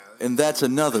And that's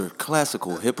another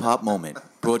classical hip-hop moment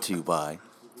brought to you by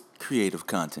Creative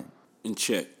Content. In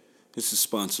check. This is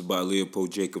sponsored by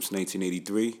Leopold Jacobs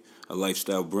 1983, a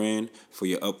lifestyle brand for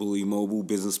your upperly mobile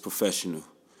business professional.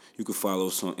 You can follow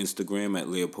us on Instagram at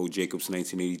Leopold Jacobs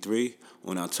 1983,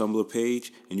 on our Tumblr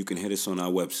page, and you can hit us on our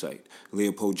website,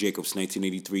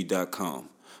 leopoldjacobs1983.com.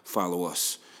 Follow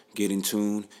us, get in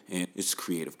tune, and it's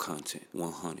Creative Content.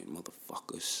 100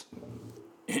 motherfuckers.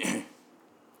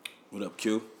 What up,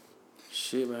 Q?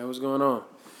 Shit, man, what's going on?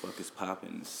 Fuck is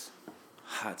poppin'? It's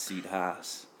hot seat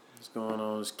highs. What's going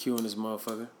on? It's Q and this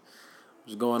motherfucker.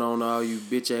 What's going on to all you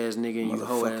bitch ass nigga and you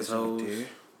hoe ass hoes?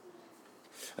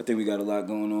 I think we got a lot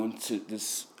going on to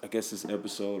this, this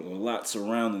episode, or a lot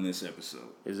surrounding this episode.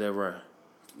 Is that right?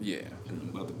 Yeah.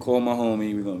 I'm about to call my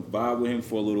homie. We're going to vibe with him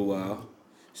for a little while.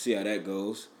 See how that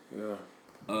goes. Yeah.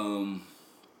 We're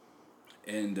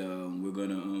going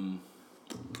to,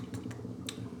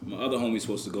 my other homie's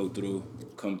supposed to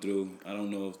come through. I don't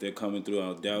know if they're coming through.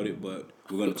 I doubt it, but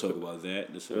we're going to talk about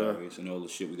that. This hilarious and all the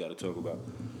shit we got to talk about.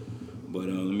 But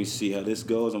let me see how this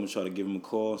goes. I'm going to try to give him a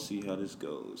call, see how this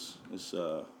goes.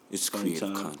 It's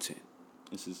Creative Content.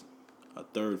 This is our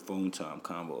third phone time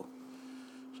combo.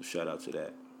 So shout out to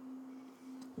that.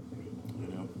 You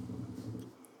know?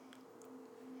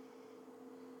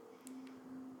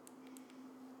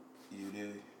 You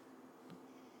there?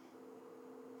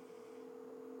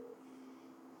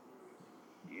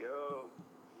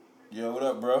 Yo, what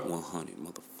up, bro? 100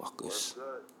 motherfuckers.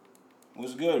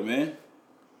 What's good, man?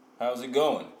 How's it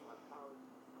going?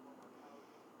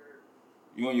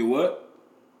 You on your what?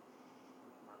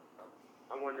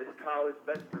 I'm on this college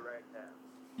venture right now.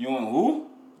 You on who?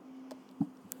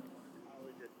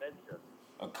 College adventure.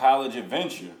 A college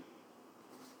adventure?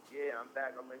 Yeah, I'm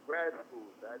back. I'm in grad school.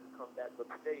 So I had to come back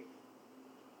upstate.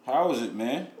 How is it,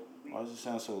 man? Why does it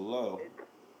sound so low?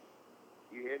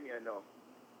 You hear me or no?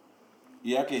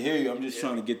 Yeah, I can hear you. I'm just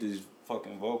trying to get these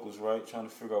fucking vocals right. Trying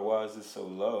to figure out why is this so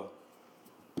low.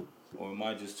 Or am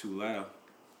I just too loud?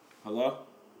 Hello?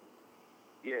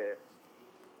 Yeah.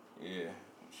 Yeah.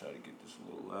 I'm trying to get this a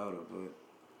little louder, but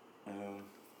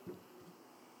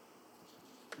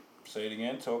say it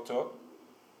again. Talk. So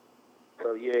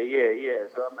yeah.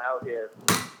 So I'm out here,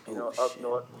 up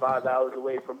north, 5 hours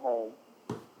away from home.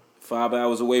 5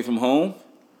 hours away from home?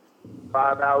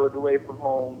 5 hours away from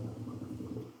home.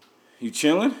 You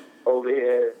chilling? Over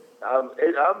here. I'm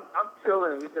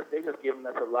chilling. They just giving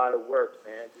us a lot of work,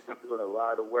 man. Just doing a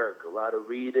lot of work, a lot of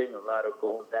reading, a lot of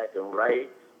going back and write.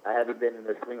 I haven't been in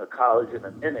the swing of college in a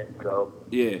minute, so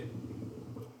yeah,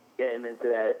 getting into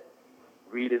that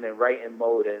reading and writing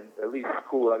mode, and at least it's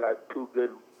cool. I got 2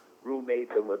 good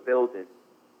roommates and we're building.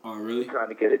 Oh, really? We're trying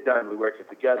to get it done. We're working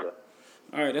together.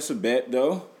 All right, that's a bet,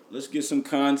 though. Let's get some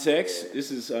context. Yeah.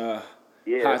 This is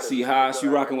Hot Seat Haas.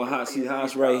 You rocking with Hot Seat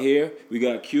Haas right here. We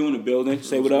got Q in the building.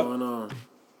 Say what up. What's going on?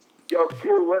 Yo,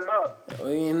 Q, what up?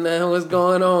 What's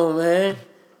going on, man?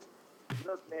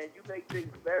 Look, man, you make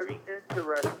things very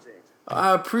interesting.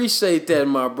 I appreciate that,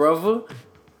 my brother. You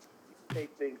make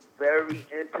things very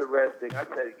interesting. I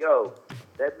said, yo,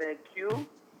 that man Q,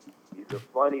 he's a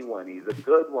funny one. He's a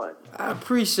good one. I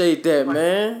appreciate that,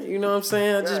 man. You know what I'm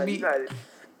saying?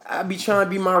 I be trying to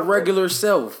be my regular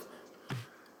self.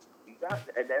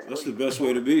 That's the best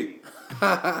way to be.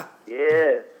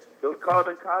 Yeah. Those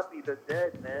carbon copies are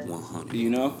dead, man. 100. You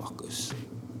know?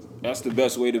 That's the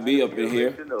best way to be up in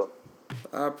here.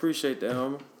 I appreciate that,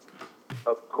 homie.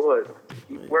 Of course.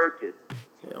 Keep working.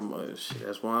 Yeah,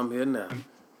 that's why I'm here now.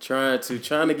 Trying to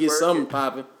get something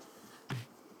popping.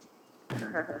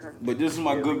 But this is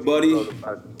my good buddy.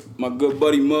 My good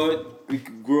buddy Mud. We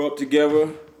grew up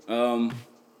together.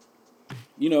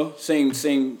 Same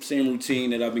routine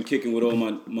that I've been kicking with all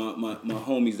my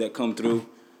homies that come through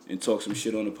and talk some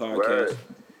shit on the podcast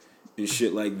and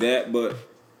shit like that. But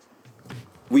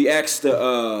we asked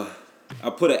I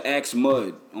put an Axe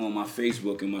Mud on my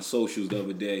Facebook and my socials the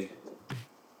other day.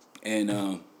 And,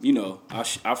 our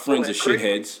friends are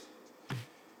shitheads.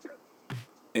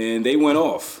 And they went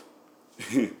off.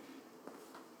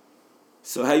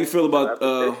 So how you feel about,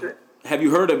 have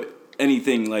you heard of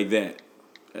anything like that?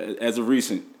 As of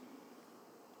recent.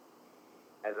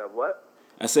 As of what?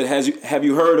 I said, have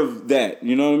you heard of that?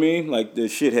 You know what I mean? Like the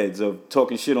shitheads of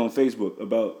talking shit on Facebook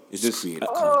about this creative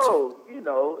content. Oh, you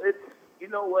know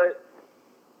what?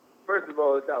 First of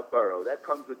all, it's our borough. That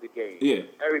comes with the game. Yeah.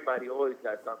 Everybody always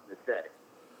got something to say.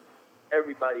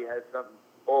 Everybody has something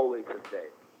always to say,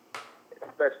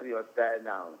 especially on Staten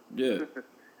Island. Yeah.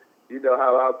 You know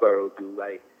how our borough do.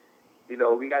 Like, we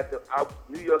got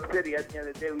New York City, at the end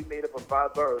of the day, we made up of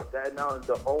 5 boroughs. Staten Island is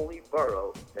the only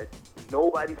borough that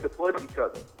nobody supports each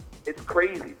other. It's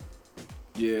crazy.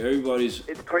 Yeah, everybody's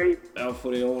It's crazy. out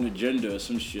for their own agenda or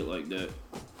some shit like that.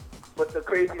 But the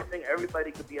craziest thing,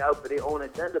 everybody could be out for their own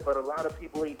agenda, but a lot of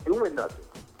people ain't doing nothing.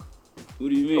 What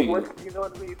do you So mean? what's, you know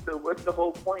what I mean? So what's the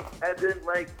whole point? As in,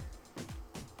 like,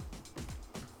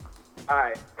 all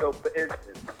right. So for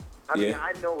instance, I mean,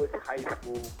 I know it's high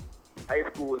school. High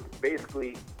school is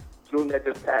basically June that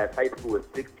just passed. High school was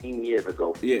 16 years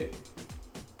ago. Yeah.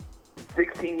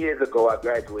 16 years ago, I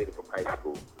graduated from high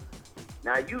school.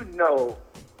 Now you know,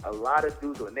 a lot of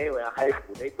dudes when they were in high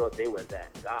school, they thought they was that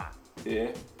guy.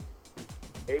 Yeah.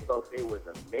 They thought they was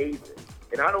amazing,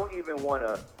 and I don't even want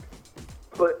to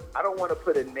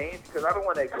put a name because I don't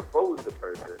want to expose the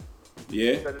person.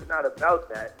 Yeah. Because it's not about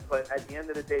that. But at the end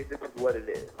of the day, this is what it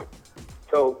is.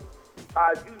 So,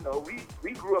 as you know,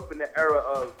 we grew up in the era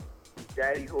of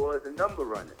daddy whores and number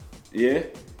runners. Yeah.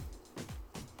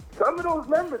 Some of those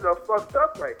members are fucked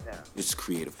up right now. It's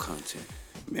creative content.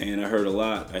 Man, I heard a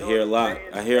lot. I You know hear a what lot. I'm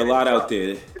saying? I hear a And lot it's out tough. there.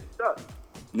 It's tough.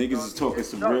 Niggas is talking It's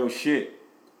some tough. real shit.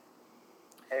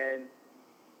 And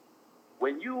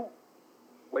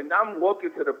when I'm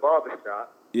walking to the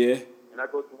barbershop, Yeah. and I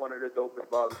go to one of the dopest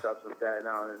barbershops in Staten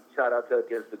Island, and shout out to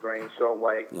Against the Grain, Sean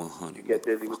White. 100 You get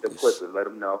busy with the motherfuckers. Clippers, let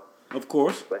them know. Of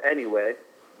course. But anyway,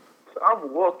 so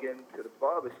I'm walking to the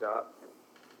barbershop,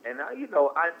 and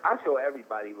I show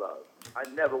everybody love. I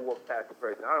never walk past a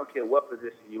person. I don't care what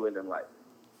position you in life.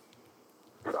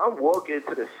 So I'm walking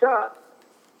to the shop.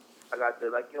 I got there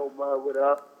like, yo, bud, what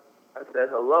up? I said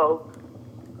hello.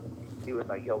 He was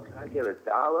like, yo, can I get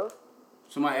 $1?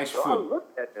 Somebody asked you So I for.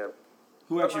 looked at him.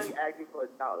 Who asked you Somebody for? asked me for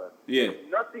 $1. Yeah.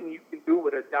 There's nothing you can do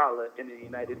with $1 in the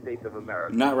United States of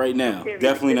America. Not right now. You can't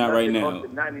Definitely even not get right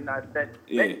nothing now. off the 99-cent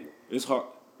Yeah. menu It's hard.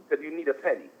 because you need a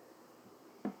penny.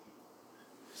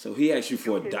 So he asked you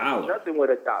for You can't do $1. nothing with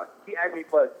 $1. He asked me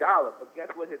for $1, but guess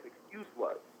what his excuse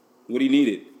was? What he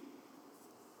needed?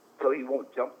 So he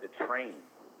won't jump the train.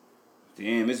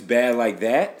 Damn, it's bad like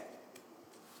that?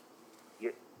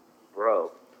 Yeah,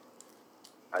 bro.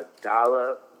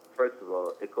 $1. First of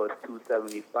all, it costs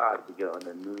 $2.75 to get on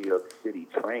the New York City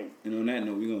train. And on that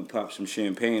note, we're going to pop some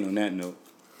champagne on that note.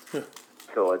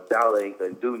 So $1 ain't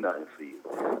gonna do nothing for you.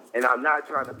 And I'm not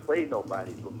trying to play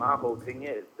nobody, but my whole thing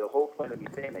is, the whole point of me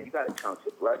saying that, you gotta count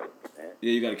your blessings, man.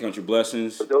 Yeah, you got to count your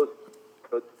blessings. So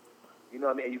you know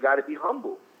what I mean? You gotta be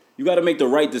humble. You got to make the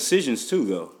right decisions too,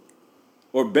 though.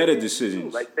 Or better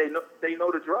decisions. Like they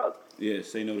know the drugs. Yeah,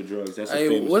 say no to drugs. That's Hey, a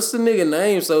famous. what's the nigga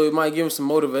name so it might give him some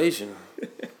motivation?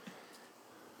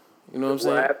 You know what I'm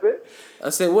saying? What happened? I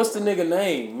said, what's the nigga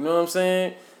name? You know what I'm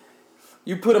saying?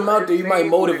 You put him out there, you might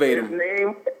motivate him.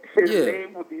 His Yeah.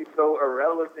 name would be so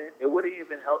irrelevant. It wouldn't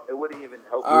even help.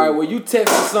 All right, well, you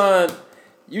text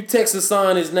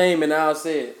Hassan his name and I'll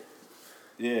say it.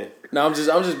 Yeah. No, I'm just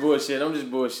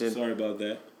bullshitting. Sorry about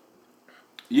that.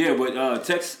 Yeah, but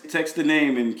text the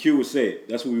name and Q will say it.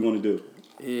 That's what we want to do.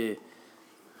 Yeah.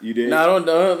 You did? Nah, don't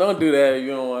do that if you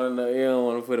don't want to know. You don't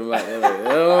want to put him out there.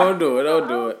 Don't do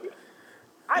it.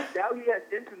 I doubt he has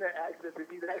internet access if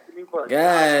he's asking me for.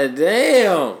 God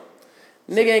damn.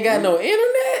 Nigga ain't got no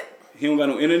internet? He don't got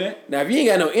no internet? Now, if you ain't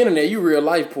got no internet, you real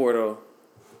life poor, though.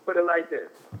 Put it like this.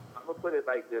 I'm gonna put it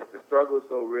like this. The struggle is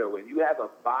so real. When you have a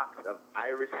box of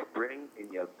Irish Spring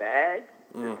in your bag,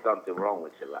 there's something wrong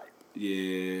with your life.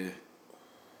 Yeah.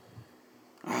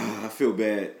 I feel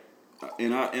bad.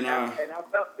 And I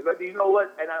felt, but you know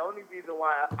what? And the only reason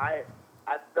why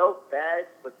I felt bad,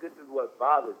 but this is what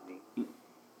bothers me,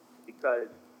 because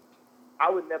I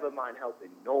would never mind helping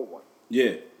no one.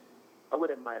 Yeah. I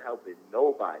wouldn't mind helping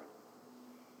nobody.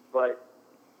 But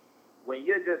when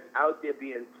you're just out there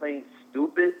being plain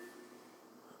stupid,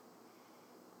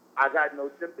 I got no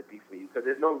sympathy for you because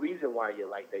there's no reason why you're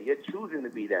like that. You're choosing to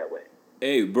be that way.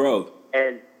 Hey, bro.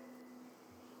 And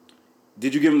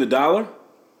did you give him the $1?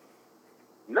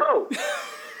 no.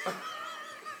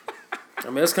 I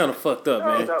mean, that's kind of fucked up,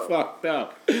 man. No. Fucked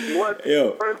up.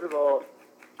 Yo. First of all,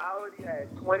 I already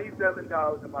had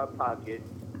 $27 in my pocket.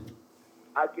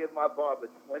 I give my barber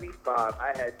 $25.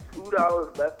 I had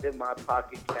 $2 left in my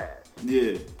pocket cash.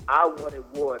 Yeah. I wanted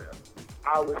water.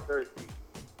 I was thirsty.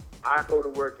 I go to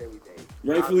work every day.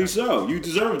 Rightfully so. You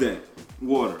deserve that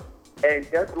water. And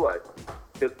guess what?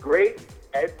 The great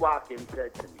Ed Watkins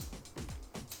said to me,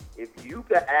 if you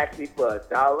could ask me for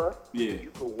 $1,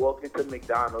 you could walk into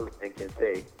McDonald's and can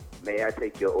say, may I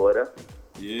take your order?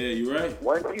 Yeah, you're right.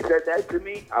 Once he said that to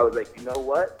me, I was like, you know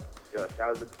what? You're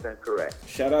 1,000% correct.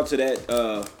 Shout out to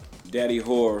that Daddy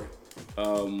Whore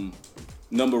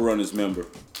Number Runners member.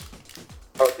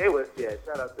 Oh, they was,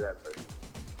 shout out to that person.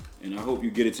 And I hope you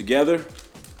get it together.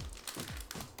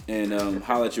 And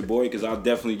holler at your boy, because I'll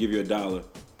definitely give you $1.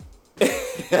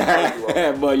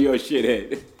 Boy, you're a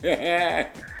shithead.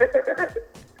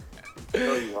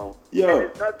 No, you won't. Yo.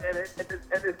 And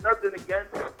it's nothing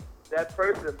against that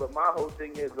person, but my whole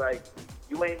thing is like,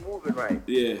 you ain't moving right.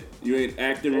 Yeah, you ain't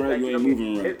acting right, Like, you ain't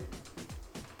moving right.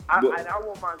 I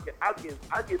won't mind. I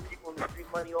give people in the street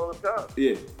money all the time.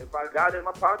 Yeah. If I got it in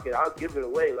my pocket, I'll give it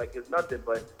away like it's nothing.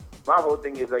 But my whole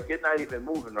thing is like, you're not even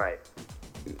moving right.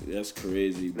 That's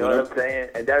crazy. You know what I'm saying?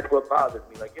 And that's what bothers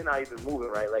me. Like, you're not even moving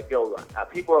right. Like, yo,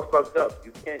 people are fucked up.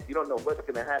 You don't know what's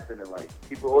gonna happen in life.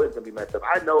 People are always gonna be messed up.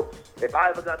 I know if I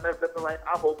ever got messed up in life,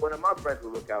 I hope one of my friends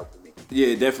will look out for me.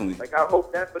 Yeah, definitely. Like, I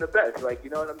hope that for the best. Like, you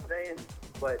know what I'm saying?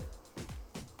 But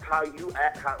how you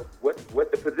act, what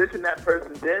the position that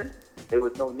person's in, there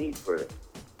was no need for it.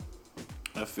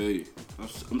 I feel you.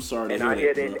 I'm sorry to And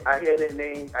hear that. I hear their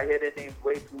names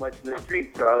way too much in the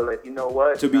street. So I was like, you know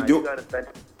what? To be doing,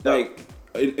 like,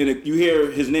 you hear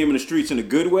his name in the streets in a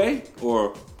good way,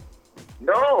 or?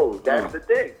 No, that's the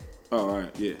thing. Oh, all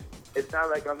right, yeah. It's not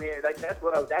like I'm here. Like that's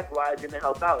why I didn't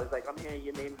help out. It's like I'm hearing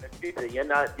your name in the streets, and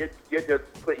you're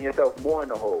just putting yourself more in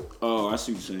the hole. Oh, I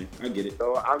see what you're saying. I get it.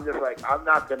 So I'm just like, I'm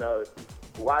not gonna.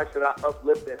 Why should I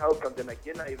uplift and help something like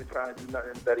you're not even trying to do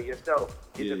nothing better yourself?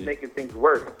 You're just making things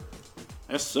worse.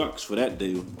 That sucks for that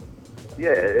dude. Yeah,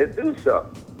 it do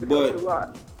suck. But a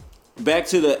lot. Back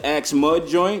to the Axe Mud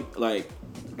joint. Like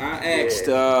I asked,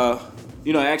 I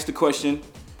asked the question,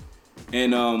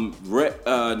 and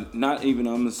not even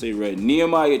I'm gonna say Red.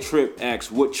 Nehemiah Tripp asks,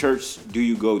 "What church do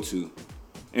you go to,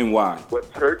 and why?"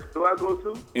 What church do I go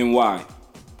to? And why?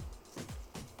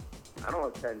 I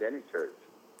don't attend any church.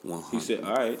 He said,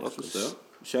 "All right, that's what's up."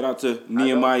 Shout out to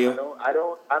Nehemiah.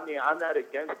 I mean, I'm not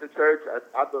against the church.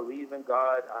 I believe in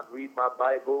God. I read my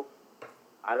Bible.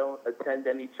 I don't attend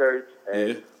any church,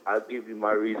 and I'll give you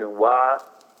my reason why.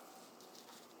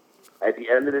 At the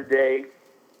end of the day,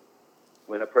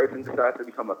 when a person decides to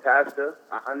become a pastor,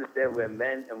 I understand we're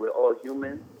men and we're all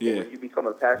human. Yeah. When you become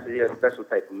a pastor, you're a special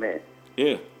type of man.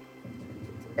 Yeah.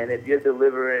 And if you're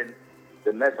delivering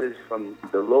the message from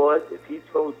the Lord, if He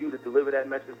told you to deliver that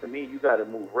message to me, you got to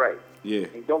move right. Yeah.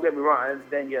 And don't get me wrong, I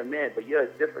understand you're a man, but you're a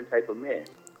different type of man.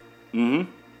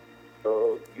 Mm-hmm.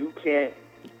 So you can't.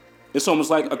 It's almost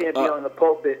like you can't be on the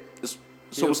pulpit. It's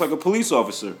almost like a police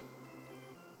officer.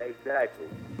 Exactly.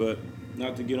 But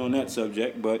not to get on that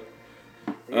subject, but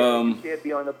you can't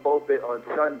be on the pulpit on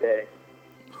Sunday,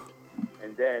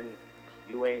 and then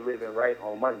you ain't living right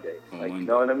on Monday. You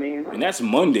know what I mean? And that's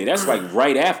Monday. That's like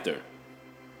right after.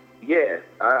 Yeah,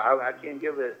 I can't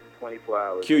give it 24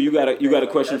 hours. Q, you got a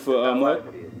question for Mud?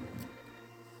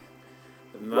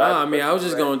 Nah, I mean, I was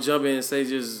just gonna jump in and say,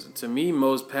 just to me,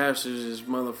 most pastors is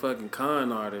motherfucking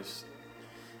con artists.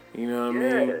 You know what I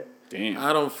mean? Damn.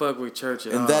 I don't fuck with church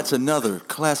at all. And that's another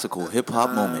classical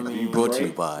hip-hop moment brought to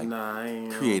you by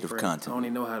Creative Content. I only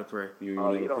know how to pray. You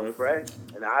don't pray?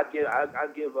 And I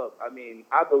give up. I mean,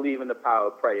 I believe in the power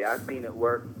of prayer. I've seen it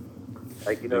work.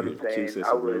 Like, you know what I'm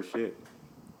saying?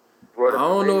 I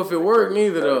don't know if it worked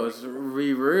neither, though. It's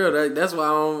be real. That's why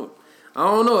I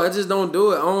don't know. I just don't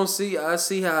do it. I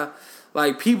see how,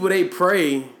 like, people, they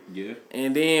pray. Yeah.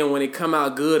 And then when it come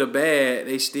out good or bad,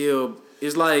 they still,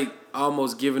 it's like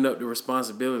almost giving up the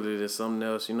responsibility to something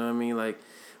else. You know what I mean? Like,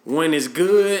 when it's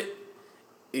good,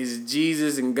 it's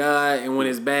Jesus and God. And when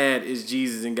it's bad, it's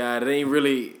Jesus and God. It ain't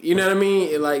really, you know what I mean?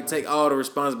 It, like, take all the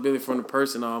responsibility from the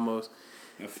person almost.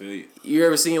 I feel you. You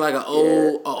ever seen like an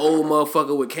old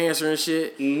motherfucker with cancer and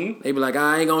shit? Mm-hmm. They be like,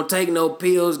 I ain't gonna take no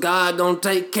pills. God gonna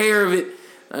take care of it.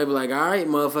 I be like, all right,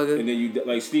 motherfucker. And then you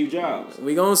like Steve Jobs.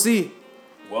 We gonna see.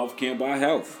 Wealth can't buy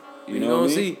health. You know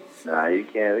what I mean? See. Nah, you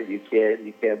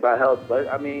can't buy health. But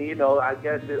I mean, you know, I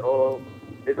guess it's all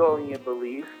in your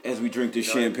belief. As we drink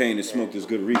this champagne and smoke this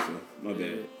good reefer, my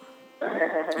bad,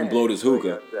 and blow this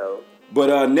hookah.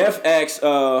 But Neff asks,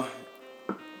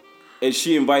 is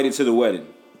she invited to the wedding?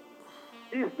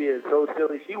 She's being so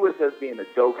silly. She was just being a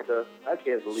jokester. I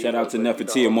can't believe it. Shout out to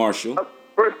Nefertia Marshall.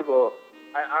 First of all,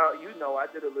 I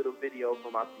did a little video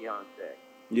for my fiance.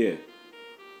 Yeah.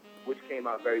 Which came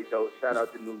out very dope. Shout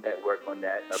out to New Network on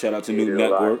that. Shout out to New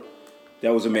Network.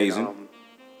 That was amazing. And,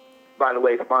 by the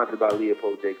way, sponsored by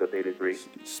Leopold Jacobs 83.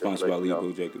 Sponsored by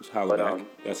Leopold Jacobs. Holla back.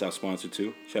 That's our sponsor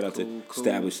too. Shout out to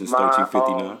established since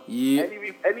 1359. Yeah.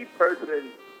 Any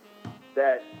person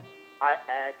that I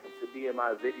asked to be in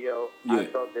my video, I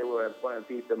thought they were an important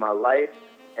piece of my life,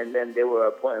 and then they were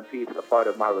an important piece, a part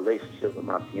of my relationship with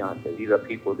my fiance. These are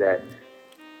people that,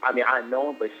 I mean, I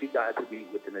know them, but she got to be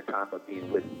within the time of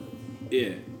being with me.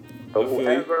 Yeah. So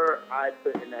whoever I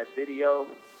put in that video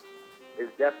is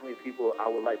definitely people I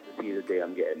would like to see the day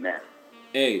I'm getting married.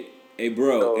 Hey,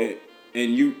 bro,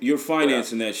 and you're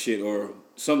financing that shit or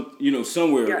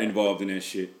somewhere Yes. involved in that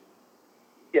shit.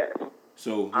 Yes.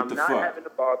 So what I'm the not fuck? having a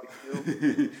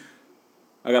barbecue.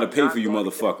 I gotta pay Not for you going to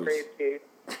get a motherfuckers. crave cake.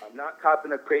 I'm not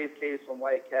copping a crave cake from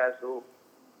White Castle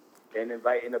and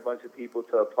inviting a bunch of people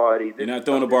to a party. You're not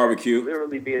throwing a barbecue.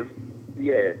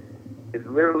 It's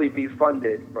literally be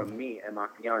funded from me and my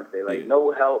fiance. Like, Yeah.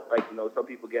 no help. Like, some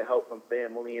people get help from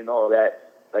family and all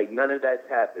that. Like, none of that's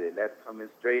happening. That's coming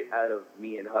straight out of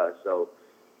me and her. So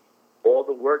all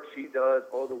the work she does,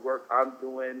 all the work I'm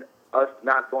doing, us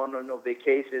not going on no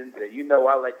vacations, and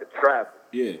I like to travel.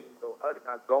 Yeah. So us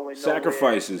not going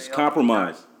Sacrifices, nowhere,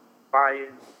 compromise.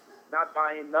 not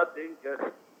buying nothing, just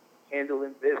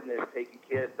handling business, taking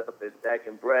care of stuff, and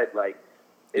stacking bread. Like,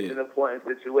 it's an important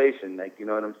situation. Like, you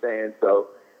know what I'm saying? So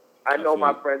I know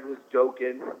my friends was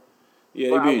joking. Yeah,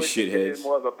 they But being I wish they did it shitheads.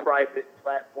 more of a private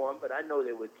platform, but I know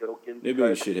they were joking. They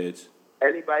being because shitheads.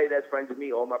 Anybody that's friends with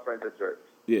me, all my friends are jerks.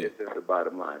 Yeah. It's just the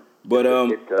bottom line. But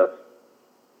It's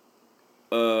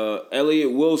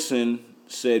Elliot Wilson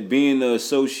said, being the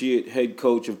associate head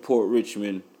coach of Port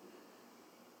Richmond,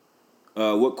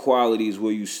 what qualities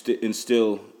will you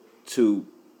instill to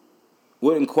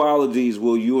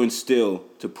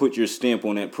put your stamp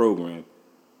on that program?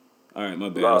 All right, my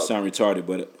bad. I sound retarded,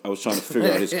 but I was trying to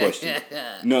figure out his question.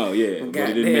 No, yeah, but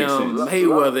it didn't make sense.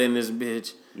 Mayweather in this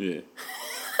bitch. Yeah.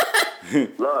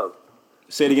 love.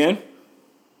 Say it again.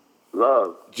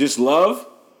 Love. Just love?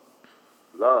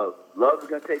 Love. Love is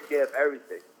gonna take care of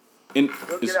everything. And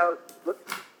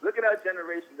Look at our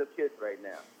generation of kids right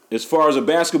now. as far as a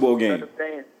basketball You know game, what I'm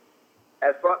saying?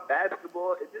 As far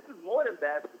basketball, this is more than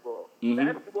basketball. Mm-hmm.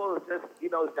 Basketball is just,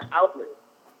 it's the outlet.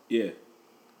 yeah,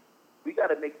 We got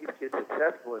to make these kids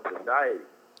successful in society.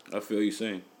 I feel you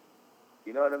saying.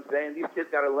 You know what I'm saying? These kids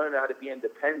got to learn how to be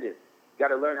independent. Got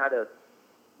to learn how to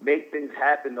make things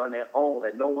happen on their own.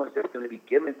 That no one's just going to be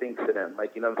giving things to them.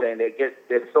 Like, you know what I'm saying?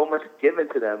 There's so much given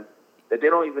to them that they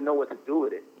don't even know what to do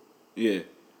with it. Yeah,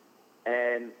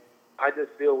 And I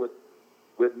just feel with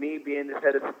me being the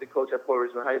head assistant coach at Port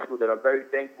Richmond High School that I'm very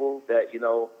thankful that,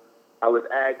 I was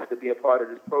asked to be a part of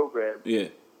this program. yeah.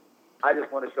 I just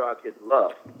want to show our kids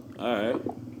love. All right.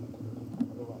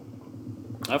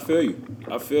 I feel you.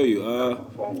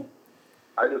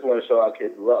 I just want to show our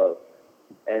kids love.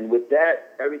 And with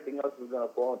that, everything else is going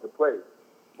to fall into place.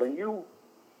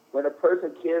 When a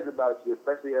person cares about you,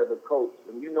 especially as a coach,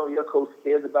 and you know your coach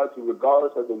cares about you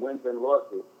regardless of the wins and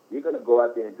losses, you're going to go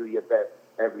out there and do your best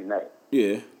every night.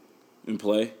 Yeah, and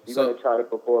play. You're going to try to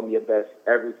perform your best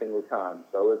every single time.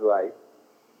 So it's like,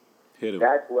 Hit him.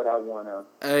 that's what I want to...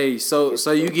 Hey, so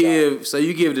you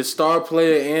give the star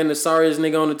player and the sorriest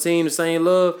nigga on the team the same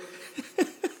love?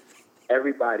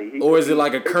 Everybody. Or is it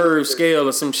like a curved scale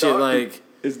or some shit like...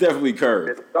 It's definitely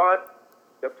curved.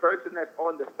 The person that's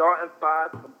on the starting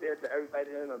five compared to everybody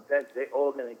on the bench, they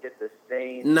all gonna get the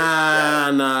same.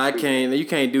 Nah, I can't. You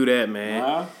can't do that, man.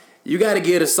 Nah. You gotta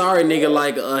get a sorry nigga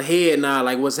like a head nod,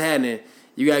 like what's happening.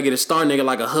 You gotta get a star nigga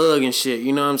like a hug and shit.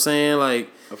 You know what I'm saying? Like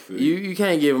I feel you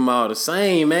can't give them all the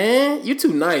same, man. You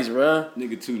too nice, bro.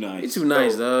 Nigga too nice. You too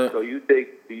nice, dog. So you think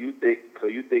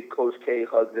Coach K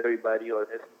hugs everybody on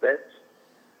his bench?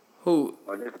 Who?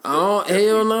 On his Oh,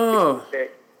 hell no.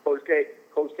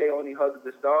 Coach K only hugs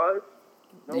the stars?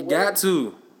 No You way. got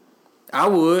to. I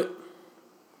would.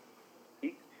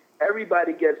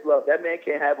 Everybody gets love. That man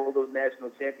can't have all those national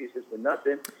championships for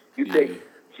nothing. You think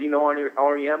Gino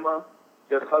Auriemma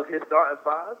just hug his starting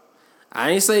five?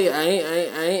 I ain't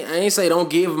say don't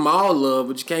give them all love,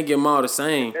 but you can't give them all the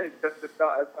same. Just the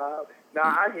starting five. Now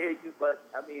I hear you, but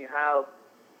I mean how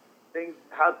things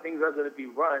are going to be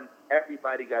run.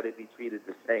 Everybody got to be treated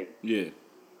the same. Yeah.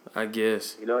 I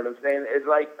guess. You know what I'm saying? It's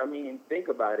like, think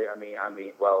about it.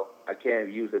 Well, I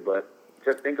can't use it, but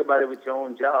just think about it with your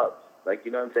own job. Like,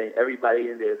 you know what I'm saying? Everybody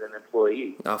in there is an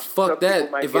employee. Now fuck Some that.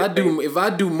 people might If get I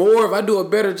do a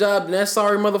better job than that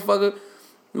sorry motherfucker,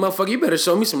 you better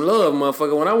show me some love,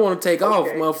 motherfucker. When I want to take off,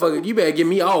 motherfucker, you better get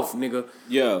me off, nigga.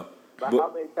 Yeah. But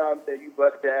how many times have you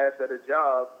bust your ass at a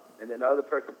job and then the other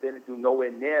person didn't do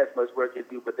nowhere near as much work as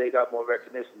you, but they got more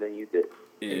recognition than you did?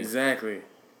 Yeah. Exactly.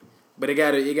 But it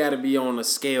gotta be on a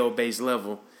skill-based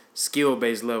level.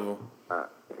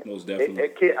 Most definitely.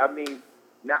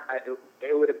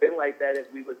 It would have been like that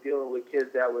if we were dealing with kids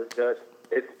that was just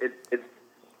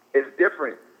it's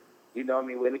different. You know what I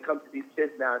mean? When it comes to these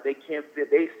kids now, they can't fit.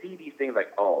 They see these things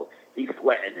like, oh, he's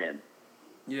sweating him.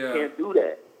 Yeah. You can't do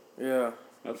that. Yeah.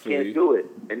 I feel you. Do it.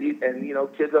 And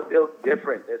kids are built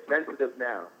different. They're sensitive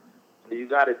now. So you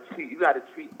gotta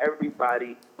treat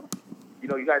everybody.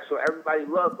 You gotta show everybody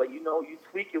love, but you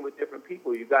tweak it with different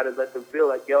people. You gotta let them feel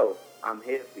like, yo, I'm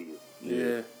here for you.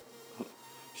 Yeah.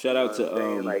 Shout out to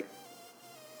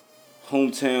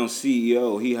hometown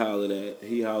CEO, he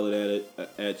hollered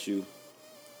at you.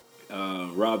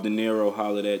 Rob De Niro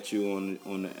hollered at you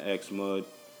on the X Mud.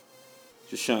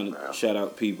 Just trying to shout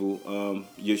out people.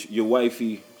 Your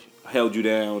wifey held you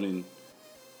down and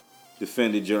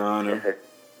defended your honor.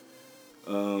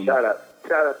 Shout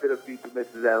out to the future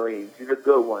Mrs. Eileen. She's a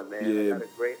good one, man. Yeah.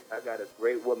 I got a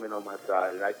great woman on my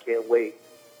side, and I can't wait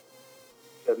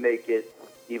to make it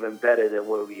even better than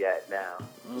where we at now.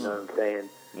 You know what I'm saying?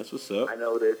 That's what's up. I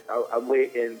know this. I'm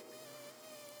waiting.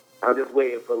 I'm just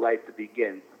waiting for life to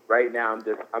begin. Right now,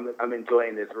 I'm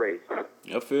enjoying this race.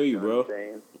 I feel you, know bro. what I'm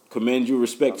saying? Commend you,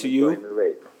 respect to you. The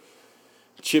race.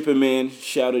 Chipper Man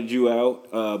shouted you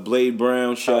out. Blade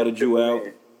Brown shouted you out.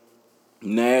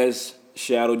 Nas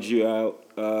shouted you out.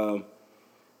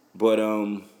 But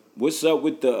what's up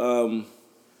with the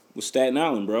with Staten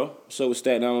Island, bro? What's up with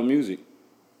Staten Island music?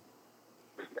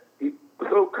 It's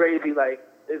so crazy, like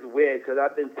it's weird because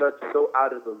I've been so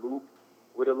out of the loop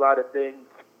with a lot of things.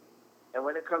 And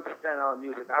when it comes to Staten Island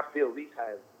music, I feel we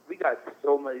got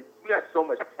so much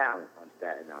talent on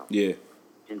Staten Island. Yeah.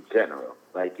 In general,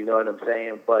 like, you know what I'm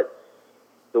saying? But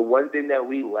the one thing that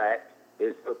we lack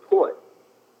is support.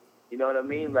 You know what I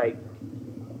mean? Like,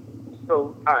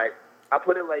 so, all right, I'll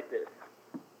put it like this.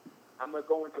 I'm going to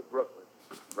go into Brooklyn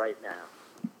right now,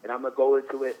 and I'm going to go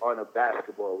into it on a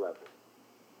basketball level.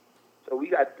 So we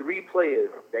got 3 players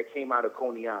that came out of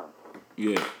Coney Island.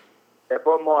 Yeah.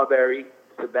 Stephon Marbury,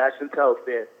 Sebastian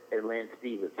Telfair, and Lance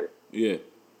Stevenson. Yeah.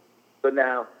 So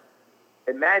now,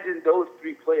 imagine those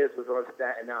 3 players was on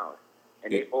Staten Island,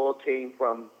 and they all came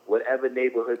from whatever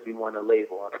neighborhoods we want to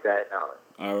label on Staten Island.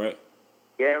 All right.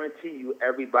 Guarantee you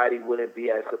everybody wouldn't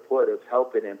be as supportive,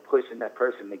 helping and pushing that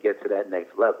person to get to that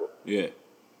next level. Yeah.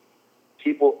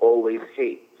 People always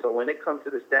hate. So when it comes to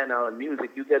the Staten Island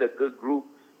music, you get a good group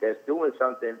that's doing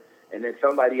something, and then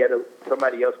somebody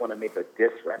else want to make a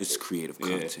diss record. It's creative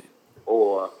content.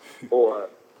 Or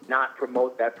not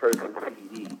promote that person's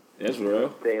CD. That's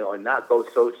real. Or not go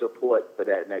show support for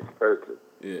that next person.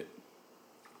 Yeah.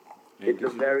 It's a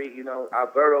very, our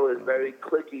borough is very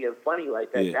cliquey and funny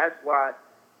like that. Yeah. That's why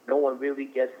no one really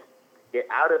get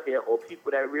out of here, or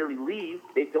people that really leave,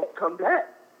 they don't come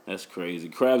back. That's crazy.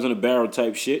 Crabs in a barrel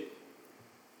type shit.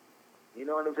 You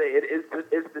know what I'm saying?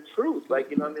 It's the truth. Like,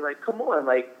 you know what I mean? Like, come on.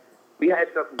 Like, we had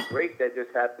something great that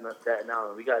just happened on Staten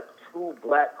Island. We got 2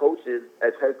 black coaches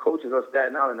as head coaches on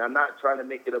Staten Island. I'm not trying to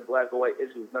make it a black or white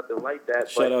issue, nothing like that.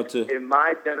 Shout out to in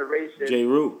my generation J.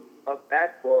 Rue of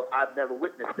basketball, I've never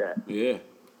witnessed that. Yeah.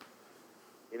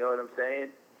 You know what I'm saying?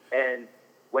 And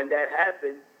when that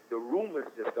happened, the rumors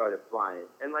just started flying.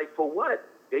 And, like, for what?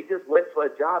 They just went for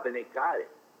a job and they got it.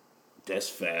 That's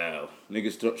foul.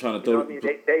 Niggas trying to You know throw... what I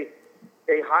mean?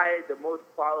 They hired the most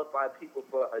qualified people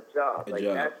for a job.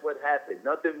 That's what happened.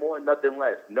 Nothing more, nothing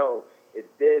less. No, it's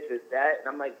this, it's that. And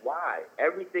I'm like, why?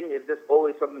 Everything is just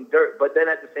always something dirt. But then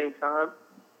at the same time,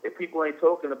 if people ain't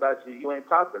talking about you, you ain't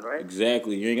popping, right?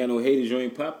 Exactly. You ain't got no haters, you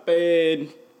ain't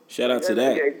popping. Shout out to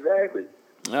that. Yeah, exactly.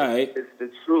 All right. It's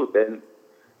the truth. And,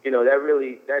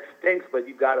 that stinks, but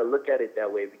you got to look at it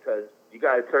that way because you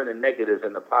got to turn the negatives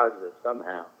into positives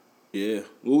somehow. Yeah.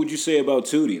 What would you say about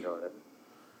Tootie? You know what I mean?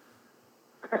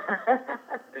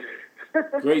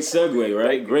 Great segue,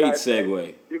 right? Great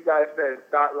segue. You guys said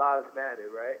Thought Lives Matter,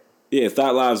 right? Yeah,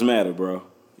 Thought Lives Matter, bro.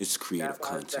 It's creative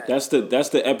content. That's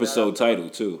the episode title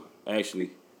too,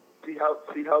 actually. She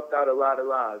helped out a lot of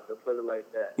lives. I'll put it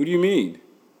like that. What do you mean?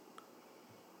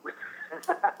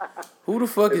 Who the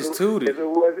fuck is Tootie?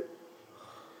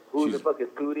 Who the fuck is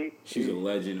Tootie? She's a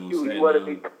legend on You Staten want to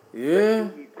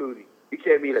Island. meet Tootie. You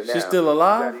can't meet her now. She's still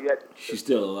alive? She's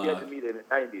still You had to alive. meet her in the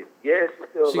 90s. Yeah, she's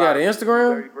still alive. She got an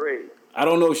Instagram? Very brave. I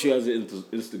don't know if she has an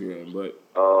Instagram, but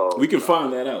Oh, we can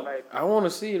find that out. I want to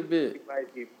see it a bit.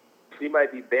 She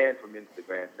might be banned from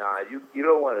Instagram. Nah, you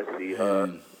don't want to see her.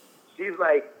 Man. She's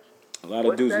like, A lot of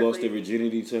what's dudes that lost their lady?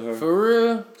 virginity to her. For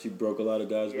real? She broke a lot of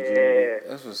guys' virginity. yeah,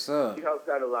 That's what's up. she helps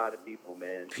out a lot of people,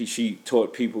 man. She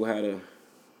taught people how to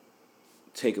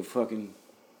take a fucking...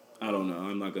 I don't know.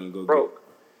 I'm not going to go Broke.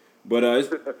 But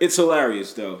it's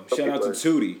hilarious, though. Shout out to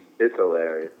Tootie. It's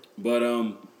hilarious. But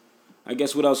I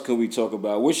guess what else can we talk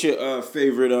about? What's your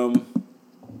favorite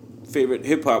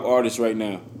hip hop artist right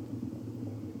now?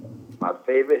 My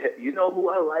favorite, you know who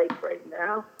I like right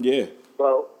now? Yeah.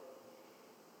 Well,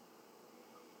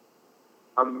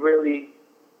 I'm really,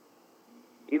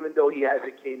 even though he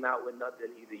hasn't came out with nothing,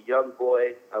 he's a young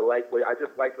boy. I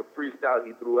just like the freestyle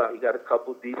he threw out. He got a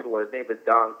couple decent ones. His name is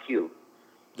Don Q.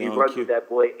 He Don runs Q. with that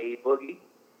boy A Boogie.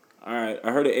 All right.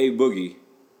 I heard of A Boogie.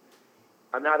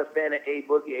 I'm not a fan of A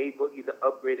Boogie. A Boogie's an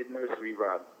upgraded nursery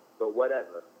rhyme. So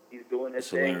whatever. He's doing his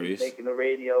That's thing. hilarious. He's making the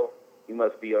radio. He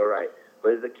must be all right. But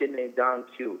there's a kid named Don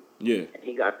Q. Yeah. And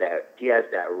he has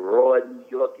that raw New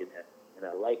York in him, and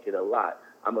I like it a lot.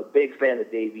 I'm a big fan of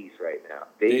Dave East right now.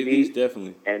 Dave East,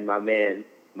 definitely. And my man,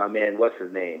 what's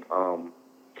his name? Oh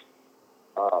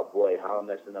boy, how I'm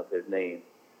messing up his name.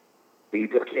 He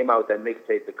just came out with that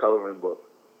mixtape, The Coloring Book.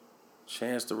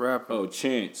 Chance the Rapper. Oh,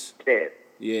 Chance. Chance.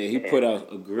 Yeah, he put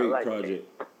out a great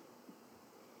project. Chance.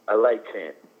 I like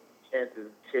Chance. Chance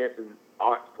is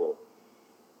artful.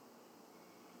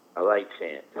 I like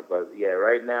Chance. But yeah,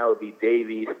 right now it'd be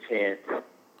Davies, Chance,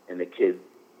 and the kid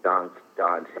Don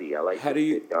C. I like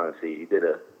Don C. He did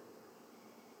a.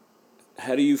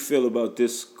 How do you feel about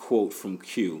this quote from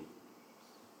Q?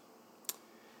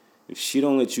 If she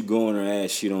don't let you go on her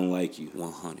ass, she don't like you.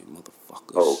 100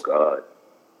 motherfuckers. Oh God.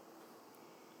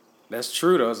 That's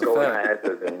true though. It's a go fact.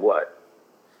 on her ass in what?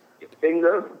 Your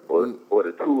finger or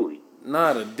the toolie?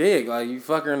 Not a dick. Like you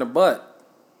fuck her in the butt.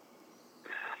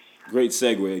 Great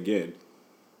segue again.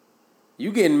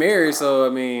 You getting married, so I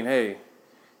mean, hey,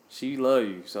 she love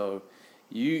you. So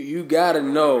you gotta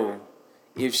know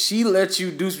if she lets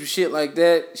you do some shit like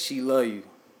that, she love you.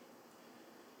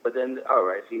 But then, all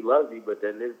right, she loves you. But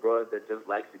then there's broad that just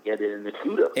likes to get it in the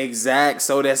shooter. Exact.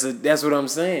 So that's what I'm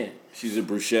saying. She's a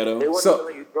bruschetto. So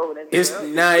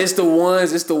it's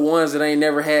the ones that ain't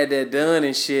never had that done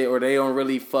and shit, or they don't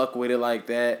really fuck with it like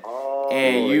that. Oh,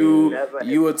 and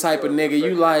you a type of nigga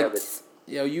you like,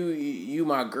 yo, you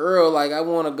my girl, like I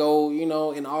want to go,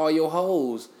 in all your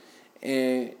hoes,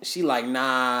 and she like,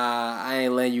 nah, I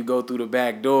ain't letting you go through the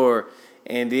back door,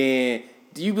 and then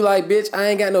you be like, bitch, I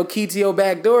ain't got no key to your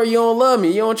back door. You don't love me.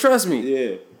 You don't trust me.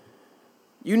 Yeah.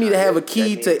 You need to have a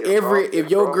key to every. If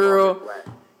your girl,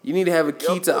 you need to have a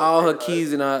key to all her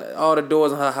keys and all the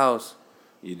doors in her house.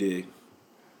 You dig.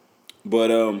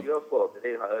 But it's your fault. It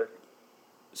ain't hers.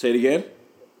 Say it again.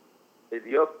 It's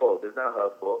your fault. It's not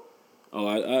her fault. Oh,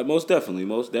 I most definitely.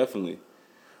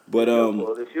 But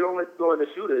if she don't let you go in the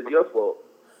shooter, it's your fault.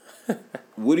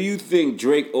 What do you think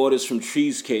Drake orders from the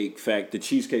Cheesecake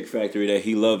Factory that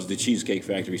he loves the Cheesecake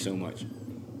Factory so much?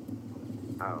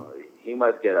 I don't know. He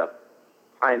must get a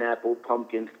pineapple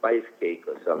pumpkin spice cake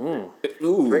or something.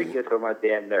 Ooh. Drake gets on my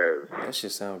damn nerves. That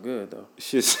shit sound good though.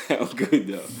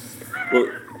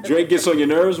 Well, Drake gets on your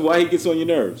nerves. Why he gets on your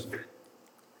nerves?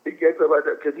 He gets on my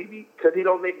nerves because he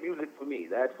don't make music for me.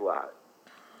 That's why.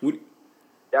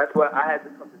 That's why I had to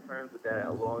come to terms with that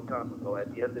a long time ago.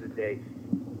 At the end of the day,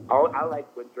 I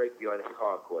like when Drake be on his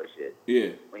hardcore shit.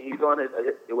 Yeah. When he's on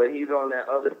that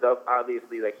other stuff,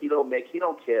 obviously, like he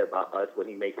don't care about us when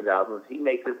he makes his albums. He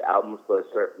makes his albums for a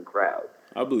certain crowd.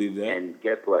 I believe that. And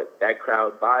guess what? That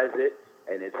crowd buys it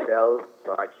and it sells,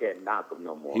 so I can't knock him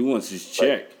no more. He wants his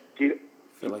check. I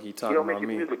feel like he talking about me. He don't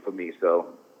make music for me,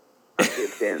 so I can't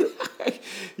stand it.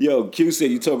 Yo, Q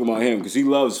said you talking about him because he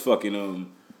loves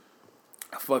fucking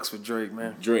I fucks with Drake,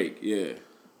 man. Drake, yeah.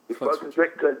 He fucks with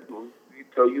Drake because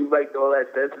so you like all that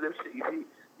sensitive shit. You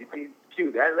see,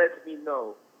 Q. That lets me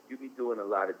know you be doing a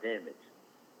lot of damage.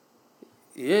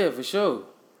 Yeah, for sure.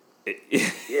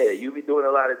 Yeah, you be doing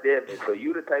a lot of damage. So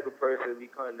you the type of person be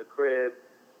coming to the crib,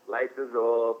 lights is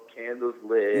off, candles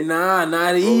lit. Nah,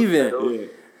 not even. Yeah.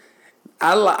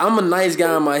 I'm a nice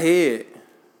guy in my head.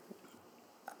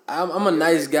 I'm a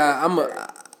nice guy.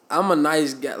 I'm a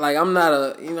nice guy. Like I'm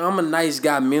not I'm a nice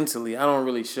guy mentally. I don't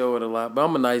really show it a lot, but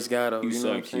I'm a nice guy though. You know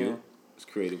what I'm cute. saying? It's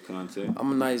creative content.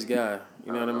 I'm a nice guy.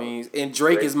 You know what I mean? And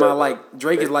Drake is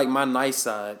like my nice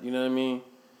side. You know what I mean?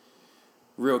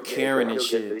 Real caring and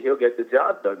shit. He'll get the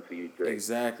job done for you, Drake.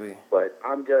 Exactly. But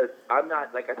I'm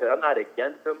not, like I said, I'm not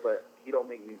against him, but he don't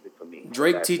make music for me.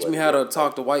 Drake teach me how to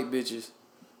talk to white bitches.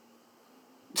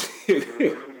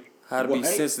 How to be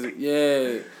sensitive.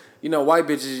 Yeah. White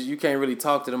bitches, you can't really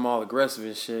talk to them all aggressive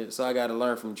and shit. So I got to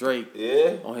learn from Drake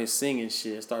on his singing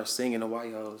shit. Start singing the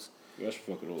white hoes. That's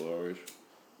fucking hilarious.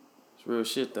 It's real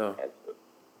shit, though.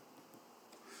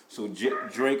 So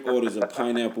Drake orders a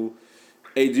pineapple.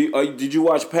 Hey, did you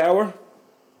watch Power?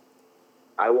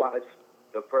 I watched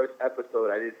the first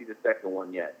episode. I didn't see the second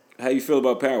one yet. How you feel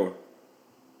about Power?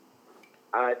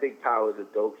 I think Power is a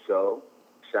dope show.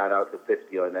 Shout out to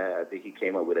 50 on that. I think he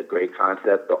came up with a great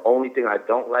concept. The only thing I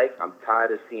don't like, I'm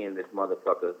tired of seeing this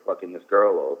motherfucker fucking this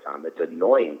girl all the time. It's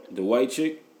annoying. The white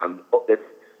chick?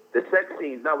 The sex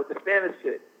scenes, not with the Spanish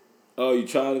shit. Oh, you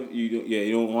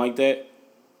don't like that?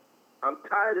 I'm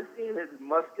tired of seeing his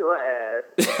muscular ass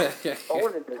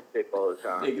owning this dick all the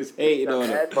time. Niggas hating on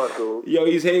him. Muscles. Yo,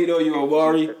 he's hating on you,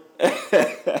 Omari.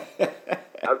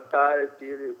 I'm tired of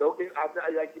seeing it.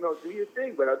 Do your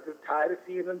thing, but I'm just tired of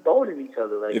seeing them boning each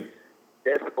other.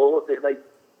 That's all. Like,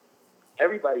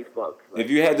 everybody fucks. Like,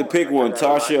 if you had to pick one,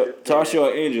 Tasha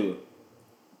or Angela?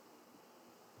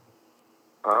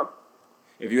 Huh?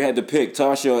 If you had to pick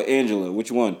Tasha or Angela,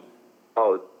 which one?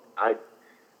 Oh,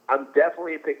 I'm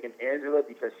definitely picking Angela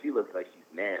because she looks like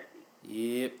she's nasty.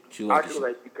 Yep. She like Tasha looks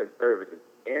like she's conservative.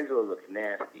 Angela looks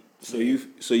nasty.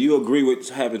 So you agree with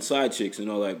having side chicks and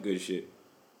all that good shit?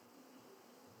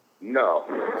 No,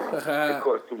 it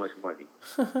costs too much money.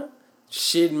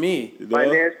 Shit me. No?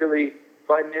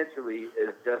 Financially,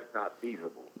 it's just not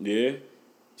feasible. Yeah.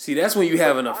 See, that's when you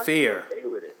have an affair. I'm okay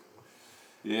with it.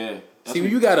 Yeah. See, when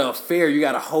you got an affair, you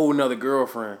got a whole nother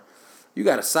girlfriend. You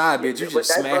got a side bitch, you but just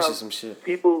that's smashing why some shit.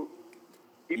 People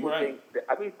Right.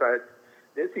 think.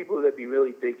 There's people that be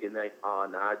really thinking like, oh,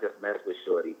 nah, I just mess with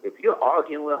Shorty. If you're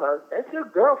arguing with her, that's your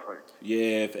girlfriend.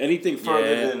 Yeah. If anything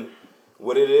further than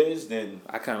what it is, then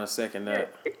I kind of second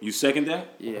that. you second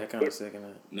that? Yeah, I kind of second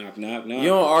that. Knock, knock, knock. You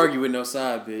don't argue with no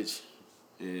side bitch.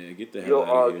 Yeah, get the You hell don't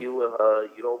out of argue here. with her.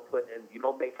 You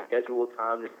don't make scheduled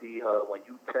time to see her. When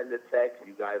you send a text,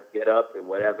 you guys get up and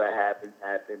whatever happens.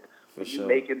 For You sure.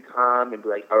 making time and be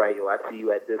like, all right, yo, I see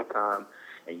you at this time,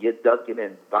 and you're ducking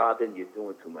and bobbing. You're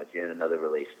doing too much. You're in another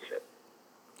relationship.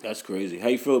 That's crazy. How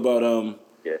you feel about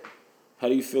Yeah. How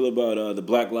do you feel about the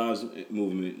Black Lives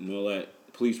Movement and all that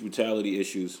police brutality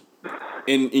issues?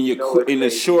 In your know, it's in the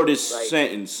crazy. shortest Like-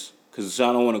 sentence, because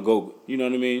I don't want to go. You know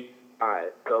what I mean? All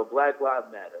right, so Black Lives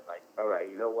Matter. Like, all right,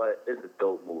 you know what? It's a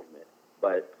dope movement,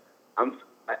 but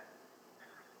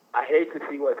I hate to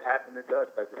see what's happening to us,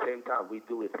 but at the same time, we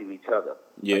do it to each other.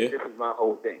 Yeah. Like, this is my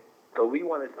whole thing. So we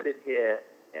want to sit here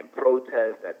and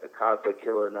protest that the cops are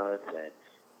killing us, and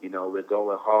we're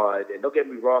going hard. And don't get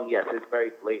me wrong, yes, it's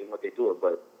very blatant what they're doing,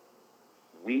 but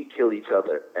we kill each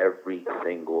other every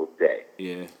single day.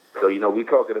 Yeah. So, we're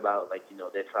talking about, like,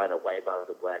 they're trying to wipe out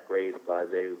the black race,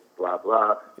 blah,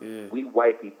 blah. Yeah. We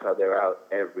wipe each other out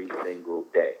every single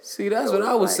day. See, that's So what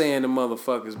I it's was like- saying to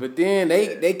motherfuckers. But then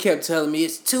they kept telling me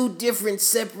it's two different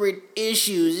separate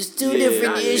issues. It's two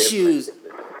different Not issues. different.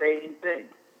 It's the same thing.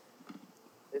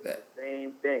 It's the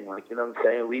same thing. Like, you know what I'm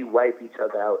saying? We wipe each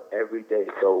other out every day.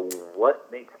 So what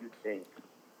makes you think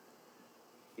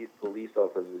these police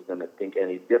officers are going to think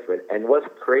any different? And what's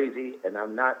crazy, and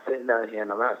I'm not sitting down here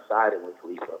and I'm not siding with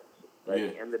police officers. But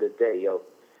at the end of the day,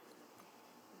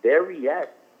 they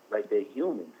react like they're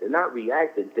humans. They're not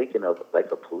reacting thinking of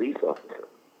like a police officer.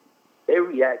 They're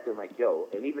reacting like,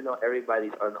 and even though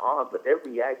everybody's unarmed, but they're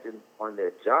reacting on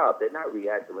their job. They're not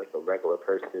reacting like a regular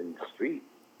person in the street.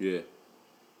 Yeah.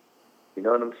 You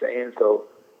know what I'm saying? So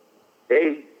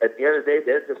they, at the end of the day,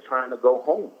 they're just trying to go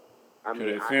home. I mean,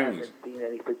 their I families. haven't seen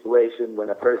any situation when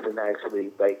a person actually,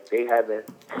 like, they haven't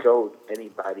showed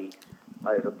anybody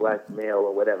as a black male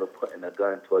or whatever putting a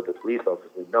gun towards a police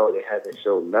officer. No, they haven't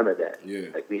shown none of that. Yeah.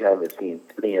 Like, we haven't seen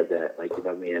any of that. Like, you know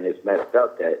what I mean? And it's messed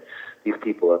up that these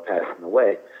people are passing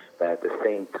away. But at the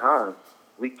same time,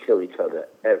 we kill each other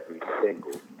every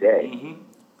single day.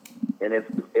 Mm-hmm. And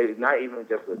it's not even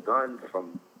just a gun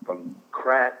from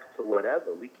crack to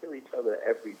whatever. We kill each other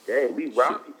every day. We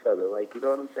rob each other. Like, you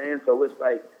know what I'm saying? So it's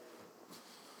like,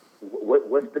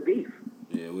 what's the beef?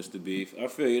 Yeah. What's the beef? I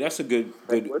feel you. That's a good,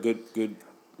 Like, what-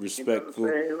 respectful.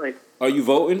 You know what I'm saying? Like, Are you you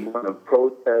voting? want to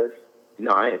protest?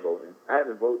 No, I ain't voting. I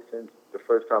haven't voted since the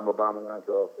first time Obama got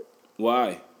into office.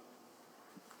 Why?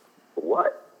 For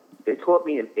what? They taught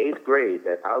me in 8th grade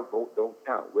that our vote don't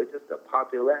count. We're just a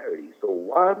popularity. So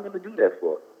why am I going to do that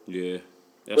for? Yeah.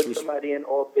 That's Put somebody in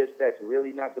office that's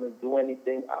really not going to do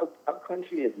anything. Our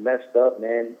country is messed up,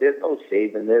 man. There's no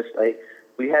saving this. Like,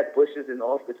 we had Bushes in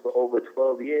office for over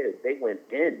 12 years. They went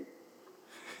in.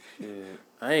 Yeah.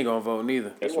 I ain't gonna vote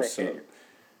neither. That's They what's went up.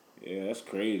 in. Yeah, that's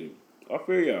crazy. I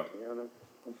feel y'all. You know what I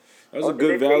mean? That's a If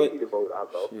good they pay valid. me to vote, I'll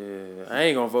go. Yeah, I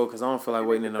ain't gonna vote because I don't feel like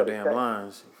waiting in no damn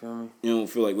lines. You feel me? You don't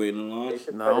feel like waiting in line.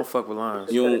 No, I don't fuck with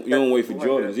lines. You don't wait for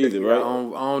Jordans either, I right?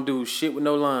 don't do shit with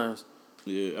no lines.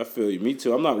 Yeah, I feel you. Me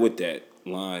too. I'm not with that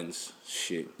lines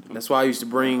shit. That's why I used to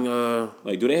bring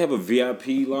Like, do they have a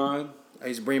VIP line?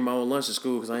 my own lunch to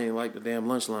school because I ain't like the damn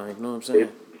lunch line. You know what I'm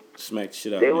saying? Smack the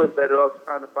shit out They of was me. better off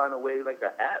trying to find a way like an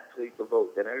app so you could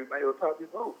vote. Then everybody would probably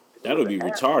vote. That would be An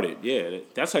app. retarded. Yeah,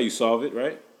 that's how you solve it,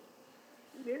 right?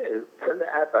 Yeah, send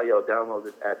the app out. Download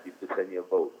this app. You can send your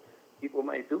vote. People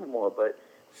might do more, but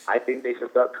I think they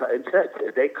should start cutting checks.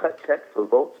 If they cut checks for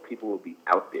votes, people will be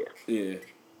out there. Yeah.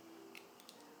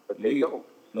 But they don't.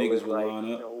 So Niggas it's will like,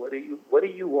 line up. What do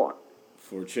you want?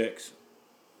 For checks.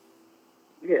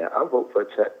 Yeah, I'll vote for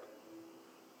a check.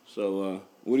 So,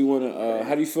 what do you want to?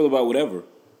 How do you feel about whatever?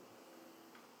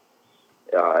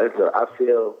 I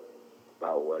feel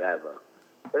about whatever.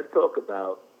 Let's talk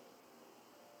about.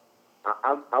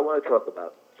 I want to talk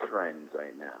about trends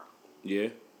right now. Yeah.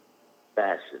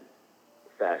 Fashion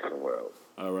world.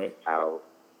 All right. How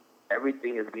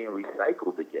everything is being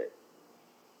recycled again.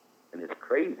 And it's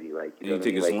crazy. Like, you know what I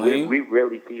think mean? it's Like, lame? we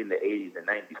really seen the 80s and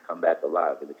 90s come back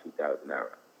alive in the 2000 era.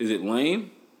 Is it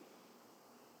lame?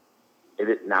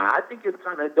 Nah, I think it's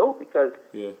kind of dope because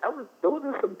those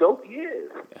are some dope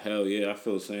years. Hell yeah, I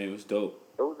feel the same. It's dope.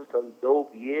 Those are some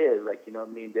dope years, like, you know what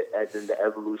I mean, as in the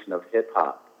evolution of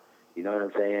hip-hop. You know what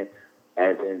I'm saying?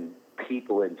 As in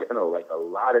people in general, like, a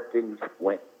lot of things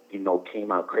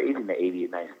came out crazy in the 80s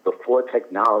and 90s before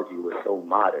technology was so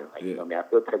modern. Like, you know what I mean? I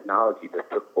feel technology just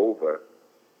took over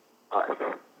us.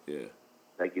 Yeah.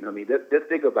 Like, you know what I mean? Just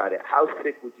think about it. How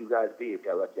sick would you guys be if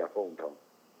y'all left your phones home?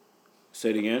 Say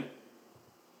it again?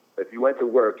 If you went to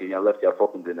work and y'all left your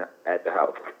phones at the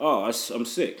house. Oh, I'm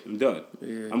sick. I'm done.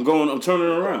 Yeah. I'm turning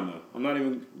around now. I'm not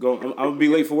even going. I'm going to be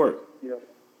late for work. You know,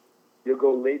 you'll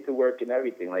go late to work and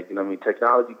everything. Like, you know what I mean?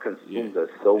 Technology consumes us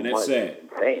so and that's much. Sad.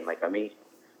 It's insane. Like, I mean,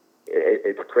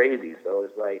 it's crazy. So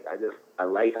it's like, I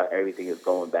like how everything is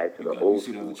going back to the old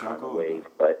school kind of ways.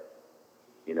 But,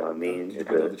 you know what I mean? It's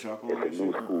a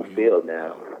new school field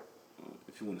now.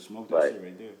 If you want to smoke that shit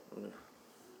right there.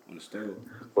 On the stove.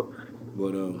 That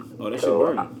shit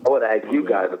burning. I want to ask you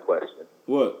guys a question.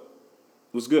 What?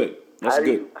 What's good? That's how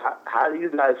good. How do you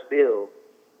guys feel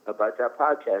about your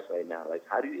podcast right now? Like,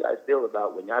 how do you guys feel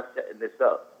about when y'all setting this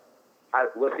up?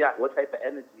 What type of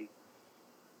energy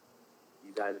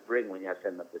you guys bring when y'all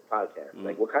setting up this podcast?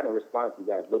 Like, what kind of response you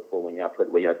guys look for when y'all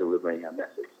delivering your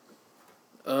message?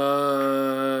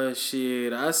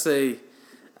 Shit. I say,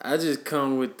 I just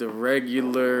come with the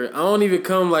regular. I don't even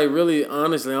come like really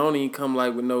honestly. I don't even come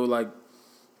like with no like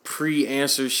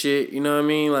pre-answer shit. You know what I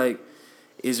mean? Like,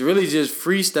 it's really just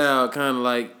freestyle, kind of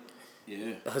like.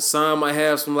 Yeah. Hassan might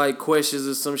have some like questions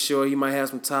or some shit. Or he might have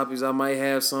some topics. I might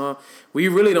have some. We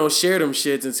really don't share them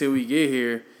shits until we get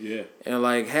here. Yeah. And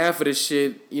like half of the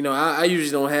shit, you know, I usually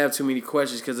don't have too many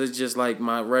questions because it's just like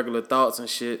my regular thoughts and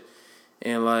shit.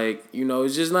 And like, you know,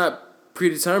 it's just not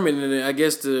predetermined. And I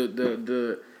guess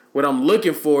the what I'm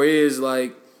looking for is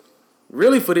like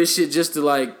really for this shit just to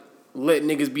like let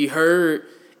niggas be heard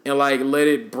and like let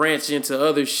it branch into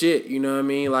other shit. You know what I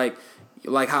mean? Like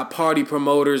how party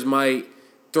promoters might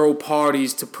throw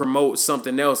parties to promote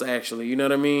something else actually. You know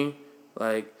what I mean?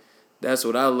 Like that's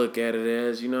what I look at it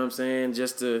as. You know what I'm saying?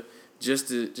 Just to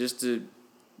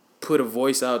put a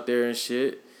voice out there and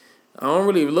shit. I don't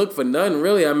really look for nothing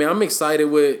really. I mean, I'm excited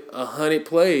with 100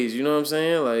 plays. You know what I'm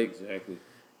saying? Like exactly.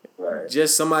 Right.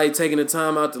 Just somebody taking the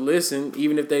time out to listen,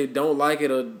 even if they don't like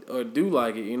it or do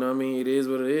like it. You know what I mean? It is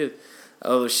what it is.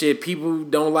 Oh shit, people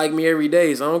don't like me every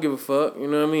day, so I don't give a fuck. You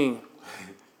know what I mean?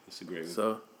 That's a great one.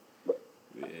 So,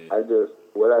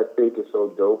 what I think is so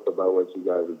dope about what you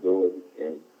guys are doing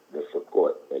is the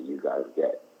support that you guys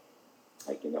get.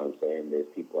 Like, you know what I'm saying? There's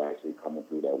people actually coming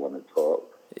through that want to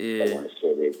talk. yeah. They want to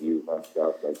share their views on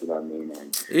stuff. Like, you know what I mean?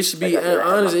 And It should be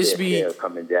honest. It should be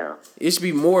coming down. It should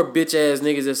be more bitch ass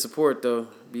niggas that support though.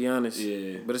 Be honest.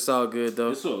 Yeah. But it's all good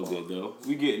though. It's all good though.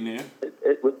 We getting there.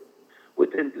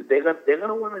 They're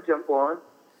gonna want to jump on.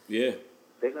 Yeah.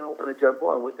 They're gonna want to jump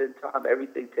on within time.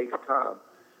 Everything takes time.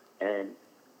 And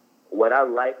what I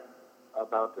like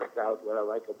about the South, what I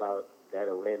like about that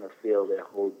Atlanta feel, that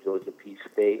whole Georgia Peach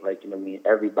State, like, you know what I mean?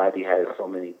 Everybody has so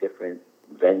many different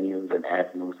venues and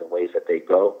avenues and ways that they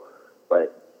go.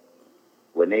 But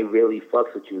when they really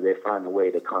fucks with you, they find a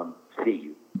way to come see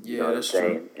you. You know what I'm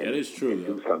saying? True. That is true. And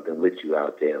do something with you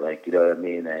out there. Like, you know what I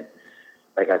mean? And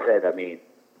like I said, I mean,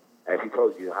 as he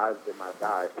told you, Ha's been my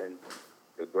guy since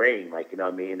the grain, like, you know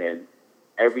what I mean? And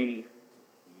every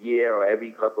year or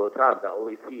every couple of times, I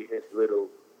always see his little,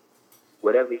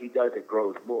 whatever he does, it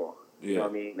grows more. You know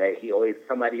what I mean? Like,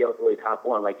 somebody else always hop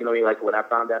on. Like, you know what I mean? Like, when I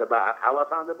found out how I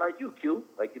found out about you, Q.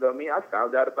 Like, you know what I mean? I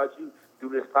found out about you through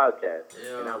this podcast.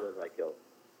 Yeah. And I was like, yo,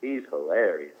 he's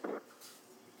hilarious.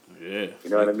 Yeah.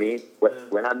 You know what I mean?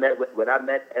 When I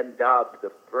met M. Dobbs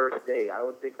the first day, I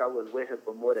don't think I was with him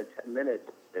for more than 10 minutes,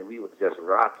 and we was just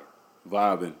rocking.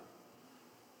 Vibing.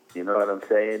 You know what I'm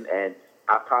saying? And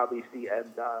I probably see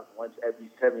M. Dobbs once every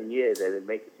 7 years, and it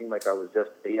makes it seem like I was just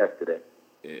there yesterday.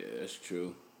 Yeah, that's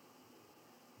true.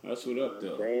 That's what up,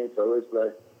 though. Saying? So it's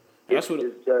like,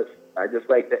 I just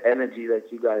like the energy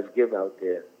that you guys give out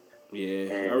there.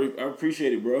 Yeah, And, I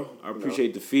appreciate it, bro. I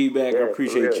appreciate the feedback. I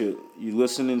appreciate you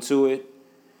listening to it.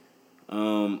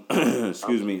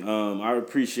 Excuse me. I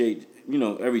appreciate,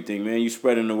 everything, man. You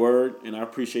spreading the word, and I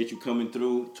appreciate you coming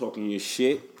through, talking your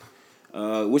shit.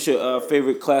 What's your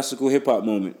favorite classical hip-hop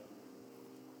moment?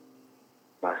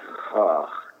 My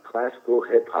classical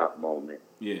hip-hop moment.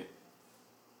 Yeah.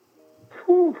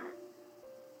 Whew.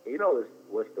 You know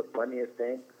what's the funniest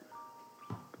thing?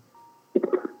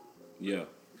 Yeah.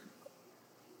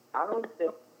 I don't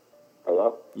think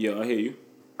Hello? Yeah, I hear you.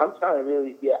 I'm trying to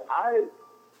really,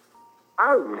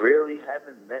 I really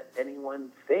haven't met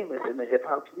anyone famous in the hip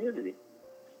hop community.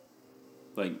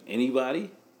 Like anybody?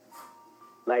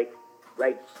 Like,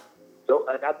 so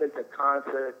like I've been to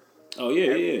concerts. Oh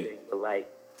yeah, everything, but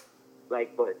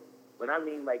but when I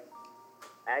mean like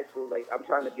actual, like I'm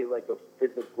trying to give like a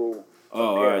physical.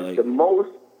 Oh, all right, like the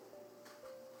most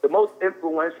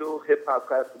influential hip hop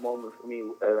classical moment for me,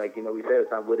 like we said at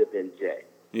the time, would have been Jay.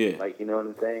 Yeah. Like you know what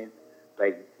I'm saying?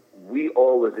 Like we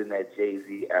all was in that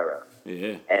Jay-Z era.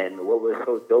 Yeah. And what was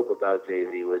so dope about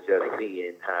Jay-Z was just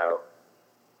seeing how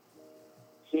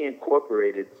he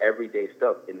incorporated everyday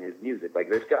stuff in his music. Like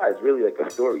this guy is really like a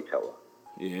storyteller.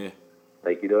 Yeah.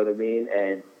 Like you know what I mean?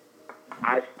 And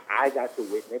I got to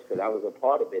witness, because I was a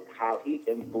part of it, how he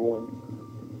influenced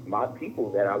my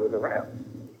people that I was around.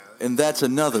 And that's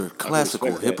another classical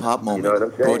respect that. hip hop moment You know what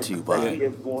I'm saying? brought to you Like, by he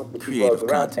influenced the people I Creative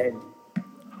was around, Content.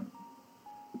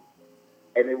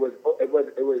 and it was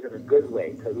in a good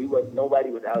way, because nobody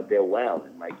was out there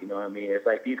wilding. Like you know what I mean? It's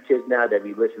like these kids now that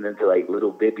be listening to like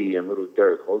Little Bibby and Little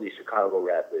Durk, all these Chicago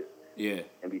rappers, Yeah.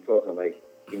 and be talking like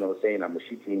saying I'm gonna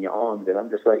shoot you in your arms, and I'm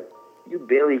just like, you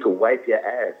barely could wipe your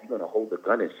ass. You're gonna hold a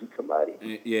gun and shoot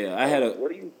somebody. Yeah, I had a.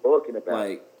 What are you talking about?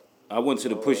 Like, I went to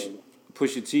the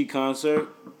Pusha T concert,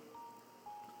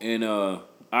 and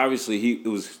obviously he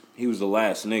was the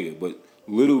last nigga, but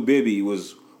Little Bibby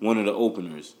was one of the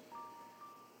openers,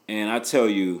 and I tell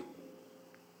you,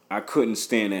 I couldn't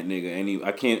stand that nigga.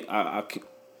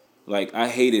 I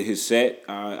hated his set.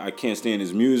 I can't stand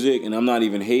his music, and I'm not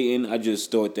even hating. I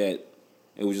just thought that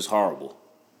it was just horrible,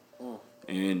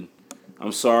 and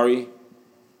I'm sorry.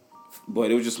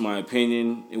 But it was just my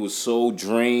opinion. It was so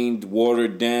drained,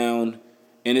 watered down.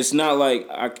 And it's not like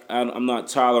I'm not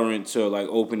tolerant to, like,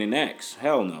 opening acts.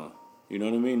 Hell no. You know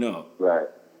what I mean? No. Right.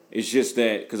 It's just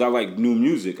that, because I like new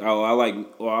music. I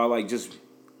like just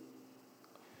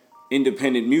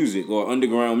independent music or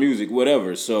underground music,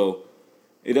 whatever. So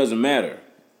it doesn't matter.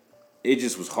 It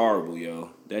just was horrible,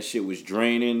 yo. That shit was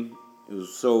draining. It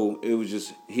was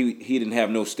just, he didn't have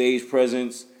no stage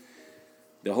presence.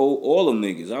 All them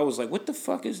niggas. I was like, what the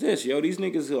fuck is this, yo? These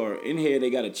niggas are in here,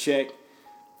 they got a check.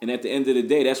 And at the end of the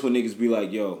day, that's when niggas be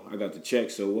like, yo, I got the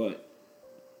check, so what?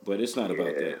 But it's not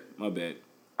about that. My bad.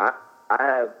 I'm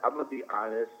going to be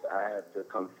honest. I have to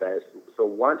confess. So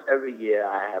once every year,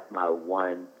 I have my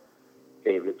one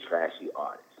favorite trashy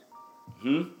artist.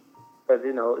 Because,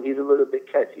 he's a little bit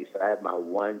catchy, so I have my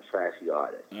one trashy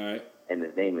artist. All right. And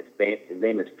his name is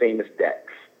Famous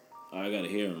Dex. I got to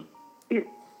hear him.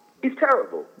 He's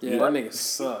terrible. Yeah, that nigga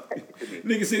suck.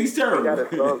 Nigga said he's terrible. He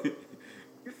got a song.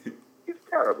 He's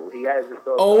terrible. He has a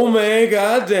song. Oh man,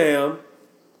 goddamn.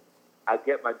 I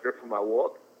get my drip from my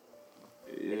walk.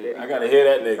 Yeah, I gotta hear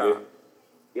that nigga.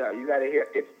 Yeah, you gotta hear.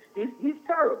 He's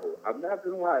terrible. I'm not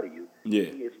gonna lie to you. Yeah.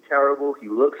 He is terrible. He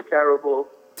looks terrible.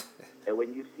 And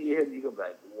when you see him, you go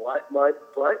like, what, mud?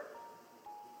 But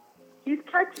he's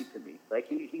catchy to me. Like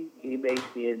he makes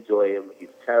me enjoy him. He's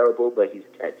terrible, but he's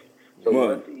catchy. So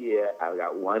once a year, I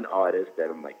got one artist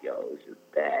that I'm like, yo, this is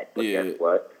bad. But guess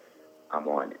what? I'm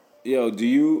on it. Yo, do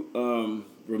you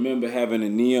remember having a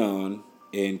neon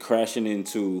and crashing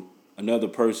into another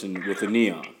person with a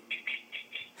neon?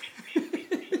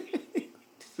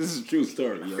 This is a true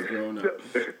story, yo, growing up.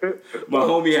 My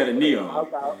homie had a neon,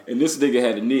 and this nigga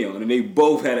had a neon, and they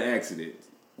both had an accident.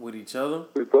 With each other?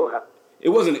 We both have. It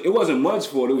wasn't Mud's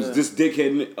fault. It was this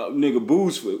dickhead nigga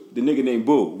Boo's fault. The nigga named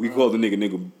Boo. We called the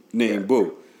nigga named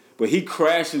Boo. But he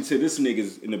crashed into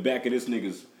in the back of this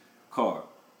nigga's car.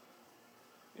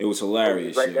 It was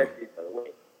hilarious, Right, yo.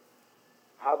 wait.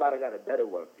 How about I got a better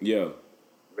one for you? Yo.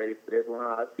 Ready for this one?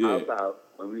 How Yeah. about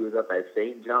when we was up at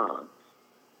St. John's?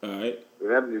 All right.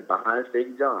 Remember, we was behind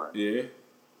St. John's. Yeah.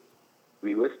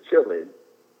 We was chilling,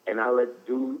 and I let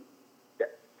dude,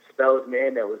 that Spells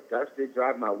man that was dusted,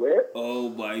 drive my whip. Oh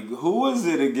my! Who was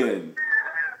it again?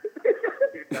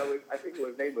 I think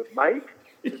his name was Mike.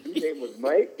 His name was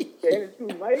Mike. Standing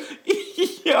to Mike.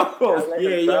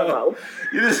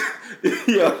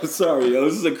 Yo, sorry, yo.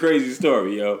 This is a crazy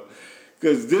story, yo.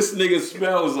 Cause this nigga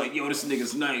Spell was like, yo, this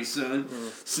nigga's nice, son.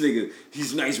 This nigga,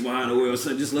 he's nice behind the wheel,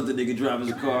 son. Just let the nigga drive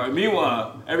his car. And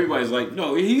meanwhile, everybody's like,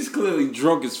 no, he's clearly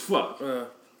drunk as fuck.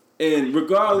 And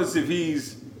regardless if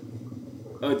he's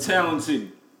a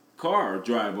talented car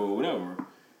driver or whatever,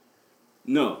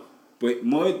 no. But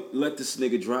Mud let this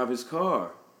nigga drive his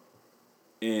car.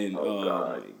 And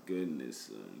oh my goodness,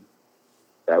 son.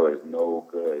 That was no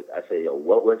good. I said, yo,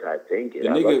 what was I thinking?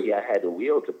 I'm lucky I had the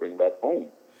wheel to bring back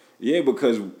home. Yeah,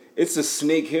 because it's a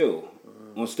Snake Hill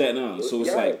on Staten Island. So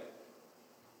it's like,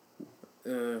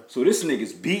 so this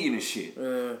nigga's beating the shit.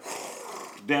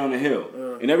 down the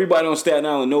hill. And everybody on Staten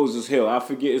Island knows this hill. I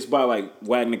forget, it's by like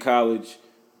Wagner College,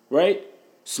 right?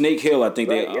 Snake Hill, I think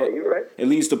you're right. It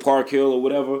leads to Park Hill or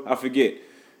whatever. I forget.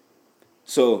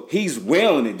 So he's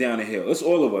wailing it down the hill. It's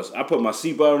all of us. I put my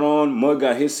seatbelt on. Mud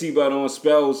got his seatbelt on.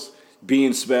 Spells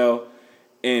being Spell.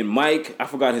 And Mike, I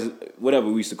forgot his, whatever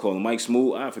we used to call him. Mike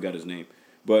Smooth. I forgot his name.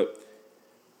 But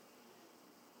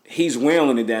he's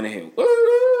wailing it down the hill.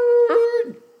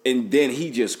 And then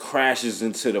he just crashes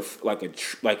into the, like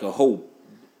a whole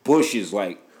bushes,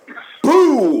 like,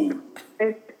 boom!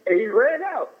 And he ran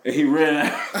out. And he ran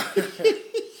out.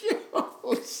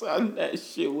 Yo, son, that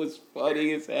shit was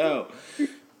funny as hell.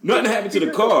 Nothing happened to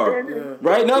the car,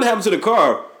 right? Nothing happened to the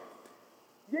car.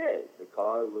 Yeah, the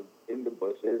car was in the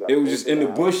bushes. It was just in the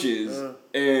bushes,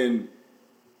 and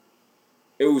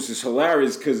it was just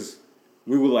hilarious because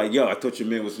we were like, "Yo, I thought your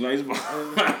man was nice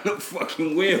behind the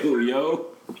fucking wheel, yo."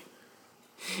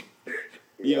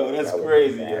 Yo, that's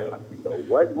crazy, yo.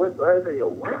 What was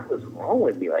wrong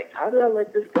with me? Like, how did I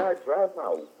let this guy drive my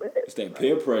whip? It's that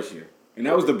peer pressure. And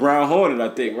that was the Brown Hornet, I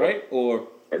think, right? Or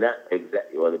and that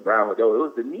exactly. Well, the brown. No, it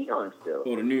was the neon still.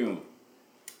 Oh, the neon.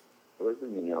 It was the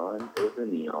neon.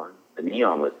 The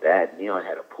neon was bad. Neon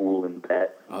had a pool in the back.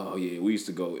 Oh yeah, we used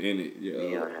to go in it. Yeah.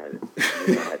 Neon had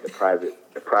the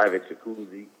private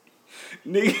jacuzzi.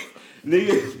 Nigga.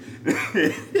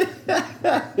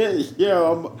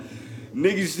 Yo,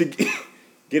 niggas used to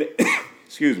get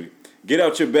excuse me, get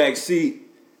out your back seat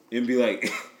and be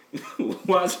like,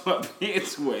 "Why's my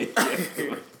pants wet?"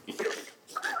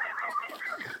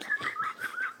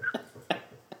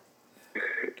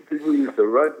 People used to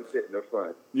run to sit in the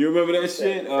front. You remember that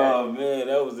shit? Oh man,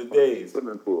 that was the days.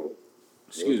 Swimming pool.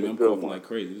 Excuse me, I'm coughing like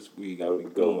crazy. This weed got me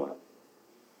going.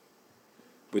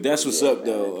 But that's what's up,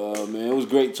 though, man. It was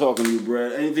great talking to you,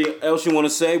 Brad. Anything else you want to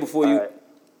say before you?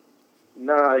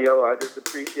 Nah, yo, I just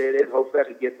appreciate it. Hopefully I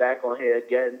can get back on here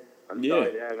again. I'm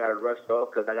sorry that I got to rush off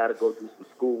because I got to go do some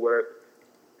schoolwork.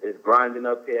 It's grinding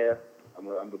up here. I'm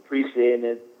appreciating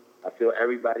it. I feel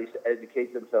everybody should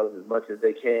educate themselves as much as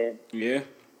they can. Yeah.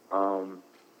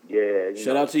 Yeah.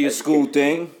 Shout out to your school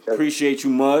thing. Appreciate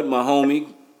you, Mud, my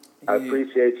homie. I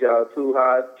appreciate y'all too,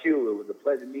 Haas. Q, it was a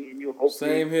pleasure meeting you.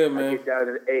 Hopefully Same here, man. I get down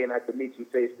to the A and I can meet you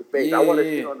face to face. Yeah, I want to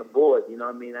sit on the board, you know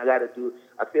what I mean? I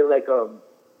feel like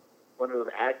one of those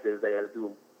actors that got to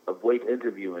do a voice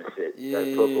interview and shit. Yeah. Got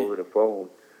to talk over the phone.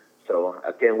 So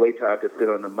I can't wait till I can sit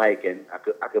on the mic and I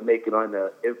could make it on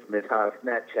the infamous Haas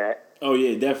Snapchat. Oh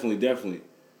yeah, definitely.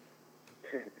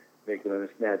 Make it on the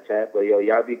Snapchat. But yo,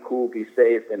 y'all be cool, be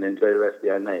safe, and enjoy the rest of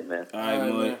your night, man. All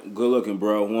right, Mud. Good looking,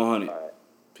 bro. 100. All right.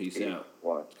 Peace out.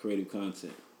 Creative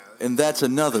content. And that's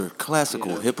another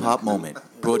classical hip-hop moment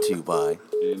brought to you by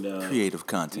Creative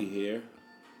Content. We here.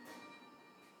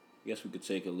 Guess we could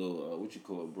take a little,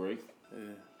 break? Yeah.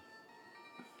 A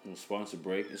little sponsor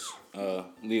break. It's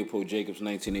Leopold Jacobs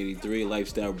 1983,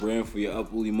 lifestyle brand for your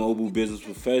upwardly mobile business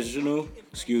professional.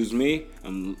 Excuse me,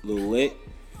 I'm a little lit.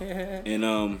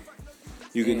 And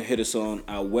you can hit us on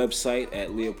our website at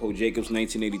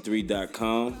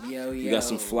leopoldjacobs1983.com. We got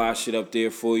some fly shit up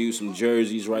there for you, some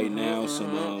jerseys right now,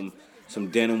 some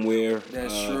denim wear.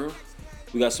 That's true.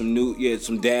 We got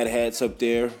some dad hats up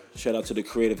there. Shout out to the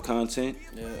Creative Content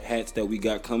hats that we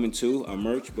got coming to our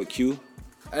merch. But Q.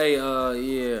 Hey,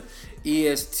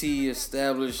 EST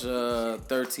established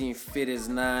 13 Fit as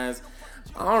 9s.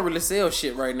 I don't really sell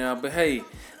shit right now, but hey,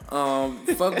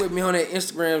 fuck with me on that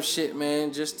Instagram shit,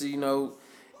 man, just to,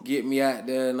 get me out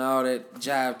there and all that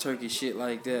jive turkey shit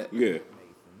like that. Yeah.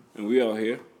 And we out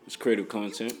here. It's Creative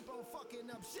Content.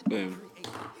 Man,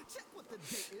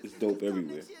 it's dope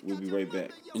everywhere. We'll be right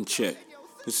back. And check.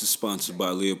 This is sponsored by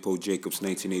Leopold Jacobs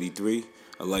 1983,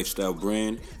 a lifestyle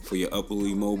brand for your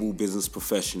upwardly mobile business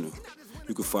professional.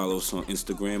 You can follow us on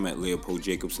Instagram at Leopold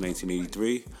Jacobs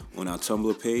 1983, on our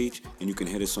Tumblr page, and you can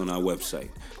hit us on our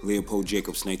website,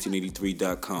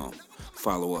 leopoldjacobs1983.com.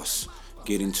 Follow us.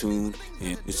 Get in tune,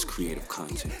 and it's Creative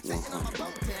Content 100.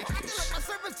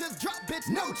 Drop bitch,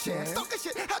 no chance. Stalker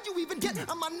shit, how'd you even get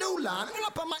on my new line? All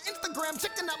up on my Instagram,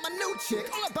 checking out my new chick.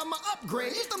 All up on my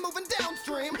upgrade, used to moving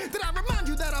downstream. Did I remind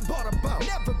you that I bought a boat?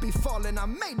 Never be falling,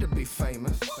 I'm made to be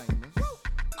famous.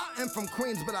 I am from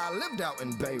Queens, but I lived out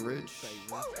in Bay Ridge.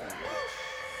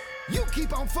 You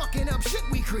keep on fucking up shit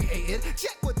we created.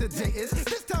 Check what the date is.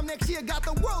 This time next year, got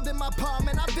the world in my palm,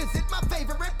 and I visit my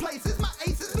favorite places. My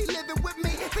aces be living with me.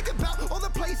 Think about all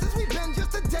the places we've been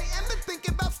just today, and been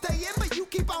thinking about staying, but you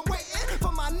keep on waiting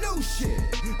for my new shit.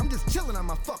 I'm just chilling on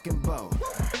my fucking boat.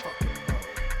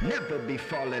 Never be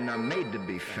falling, I'm made to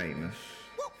be famous.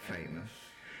 Famous.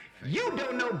 You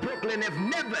don't know Brooklyn have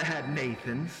never had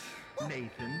Nathans.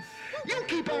 Nathan, you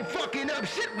keep on fucking up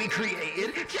shit we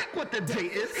created. Check what the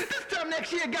date is. This time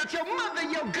next year got your mother,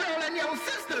 your girl, and your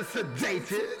sister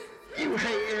sedated. You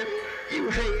hating, you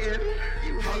hating,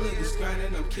 you All of hating. this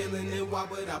grinding, I'm killing it. Why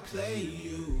would I play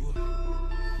you?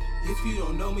 If you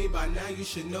don't know me by now, you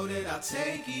should know that I'll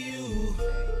take you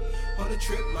on a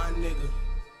trip, my nigga.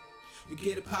 We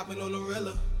get it poppin' on the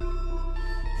Rilla.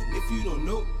 And if you don't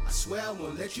know, I swear I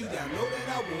won't let you down. Know that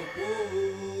I won't.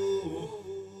 Whoa.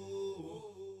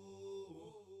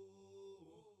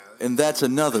 And that's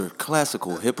another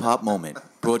classical hip hop moment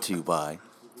brought to you by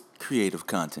Creative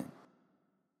Content.